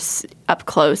much worse up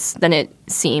close than it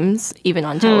seems, even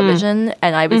on television.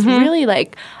 And I was really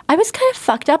I was kind of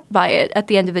fucked up by it at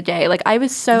the end of the day. Like, I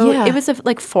was it was a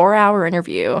 4-hour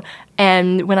interview.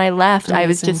 And when I left, I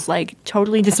was just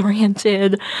totally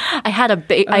disoriented. I had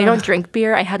I don't drink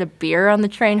beer. I had a beer on the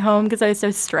train home because I was so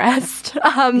stressed.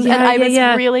 And I was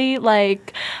really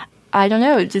I don't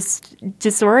know, just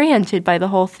disoriented by the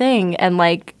whole thing and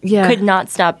could not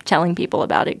stop telling people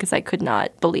about it because I could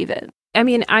not believe it. I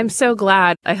mean, I'm so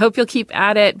glad. I hope you'll keep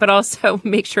at it, but also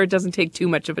make sure it doesn't take too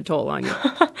much of a toll on you.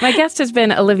 My guest has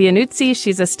been Olivia Nuzzi.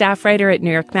 She's a staff writer at New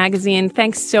York Magazine.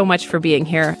 Thanks so much for being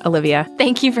here, Olivia.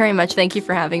 Thank you very much. Thank you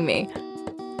for having me.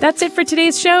 That's it for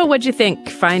today's show. What'd you think?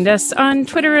 Find us on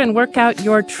Twitter and work out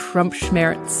your Trump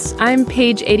schmerz. I'm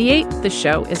Page 88. The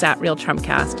show is at Real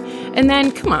Trumpcast. And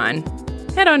then, come on,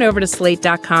 head on over to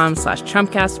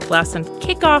slate.com/TrumpcastPlus and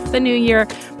kick off the new year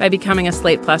by becoming a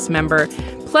Slate Plus member.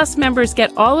 Plus members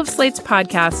get all of Slate's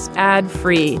podcasts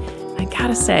ad-free. I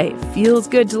gotta say, feels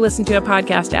good to listen to a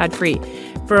podcast ad-free.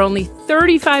 For only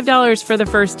 $35 for the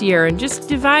first year, and just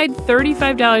divide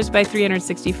 $35 by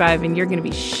 365 and you're going to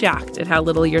be shocked at how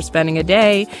little you're spending a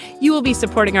day. You will be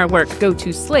supporting our work. Go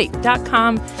to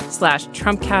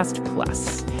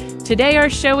slate.com/TrumpcastPlus. Today, our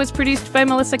show was produced by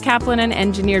Melissa Kaplan and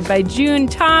engineered by June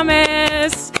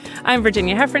Thomas. I'm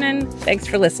Virginia Heffernan. Thanks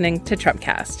for listening to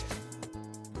Trumpcast.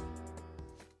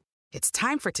 It's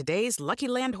time for today's Lucky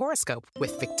Land horoscope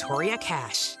with Victoria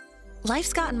Cash.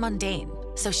 Life's gotten mundane,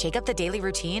 so shake up the daily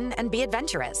routine and be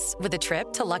adventurous with a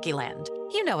trip to Lucky Land.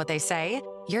 You know what they say.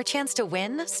 Your chance to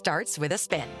win starts with a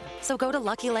spin. So go to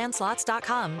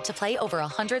LuckyLandSlots.com to play over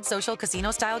 100 social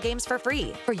casino-style games for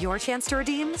free for your chance to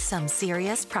redeem some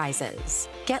serious prizes.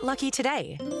 Get lucky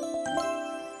today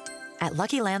at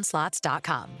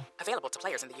LuckyLandSlots.com. Available to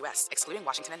players in the U.S., excluding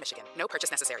Washington and Michigan. No purchase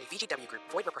necessary. VGW Group.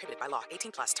 Void where prohibited by law.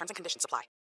 18+. Terms and conditions apply.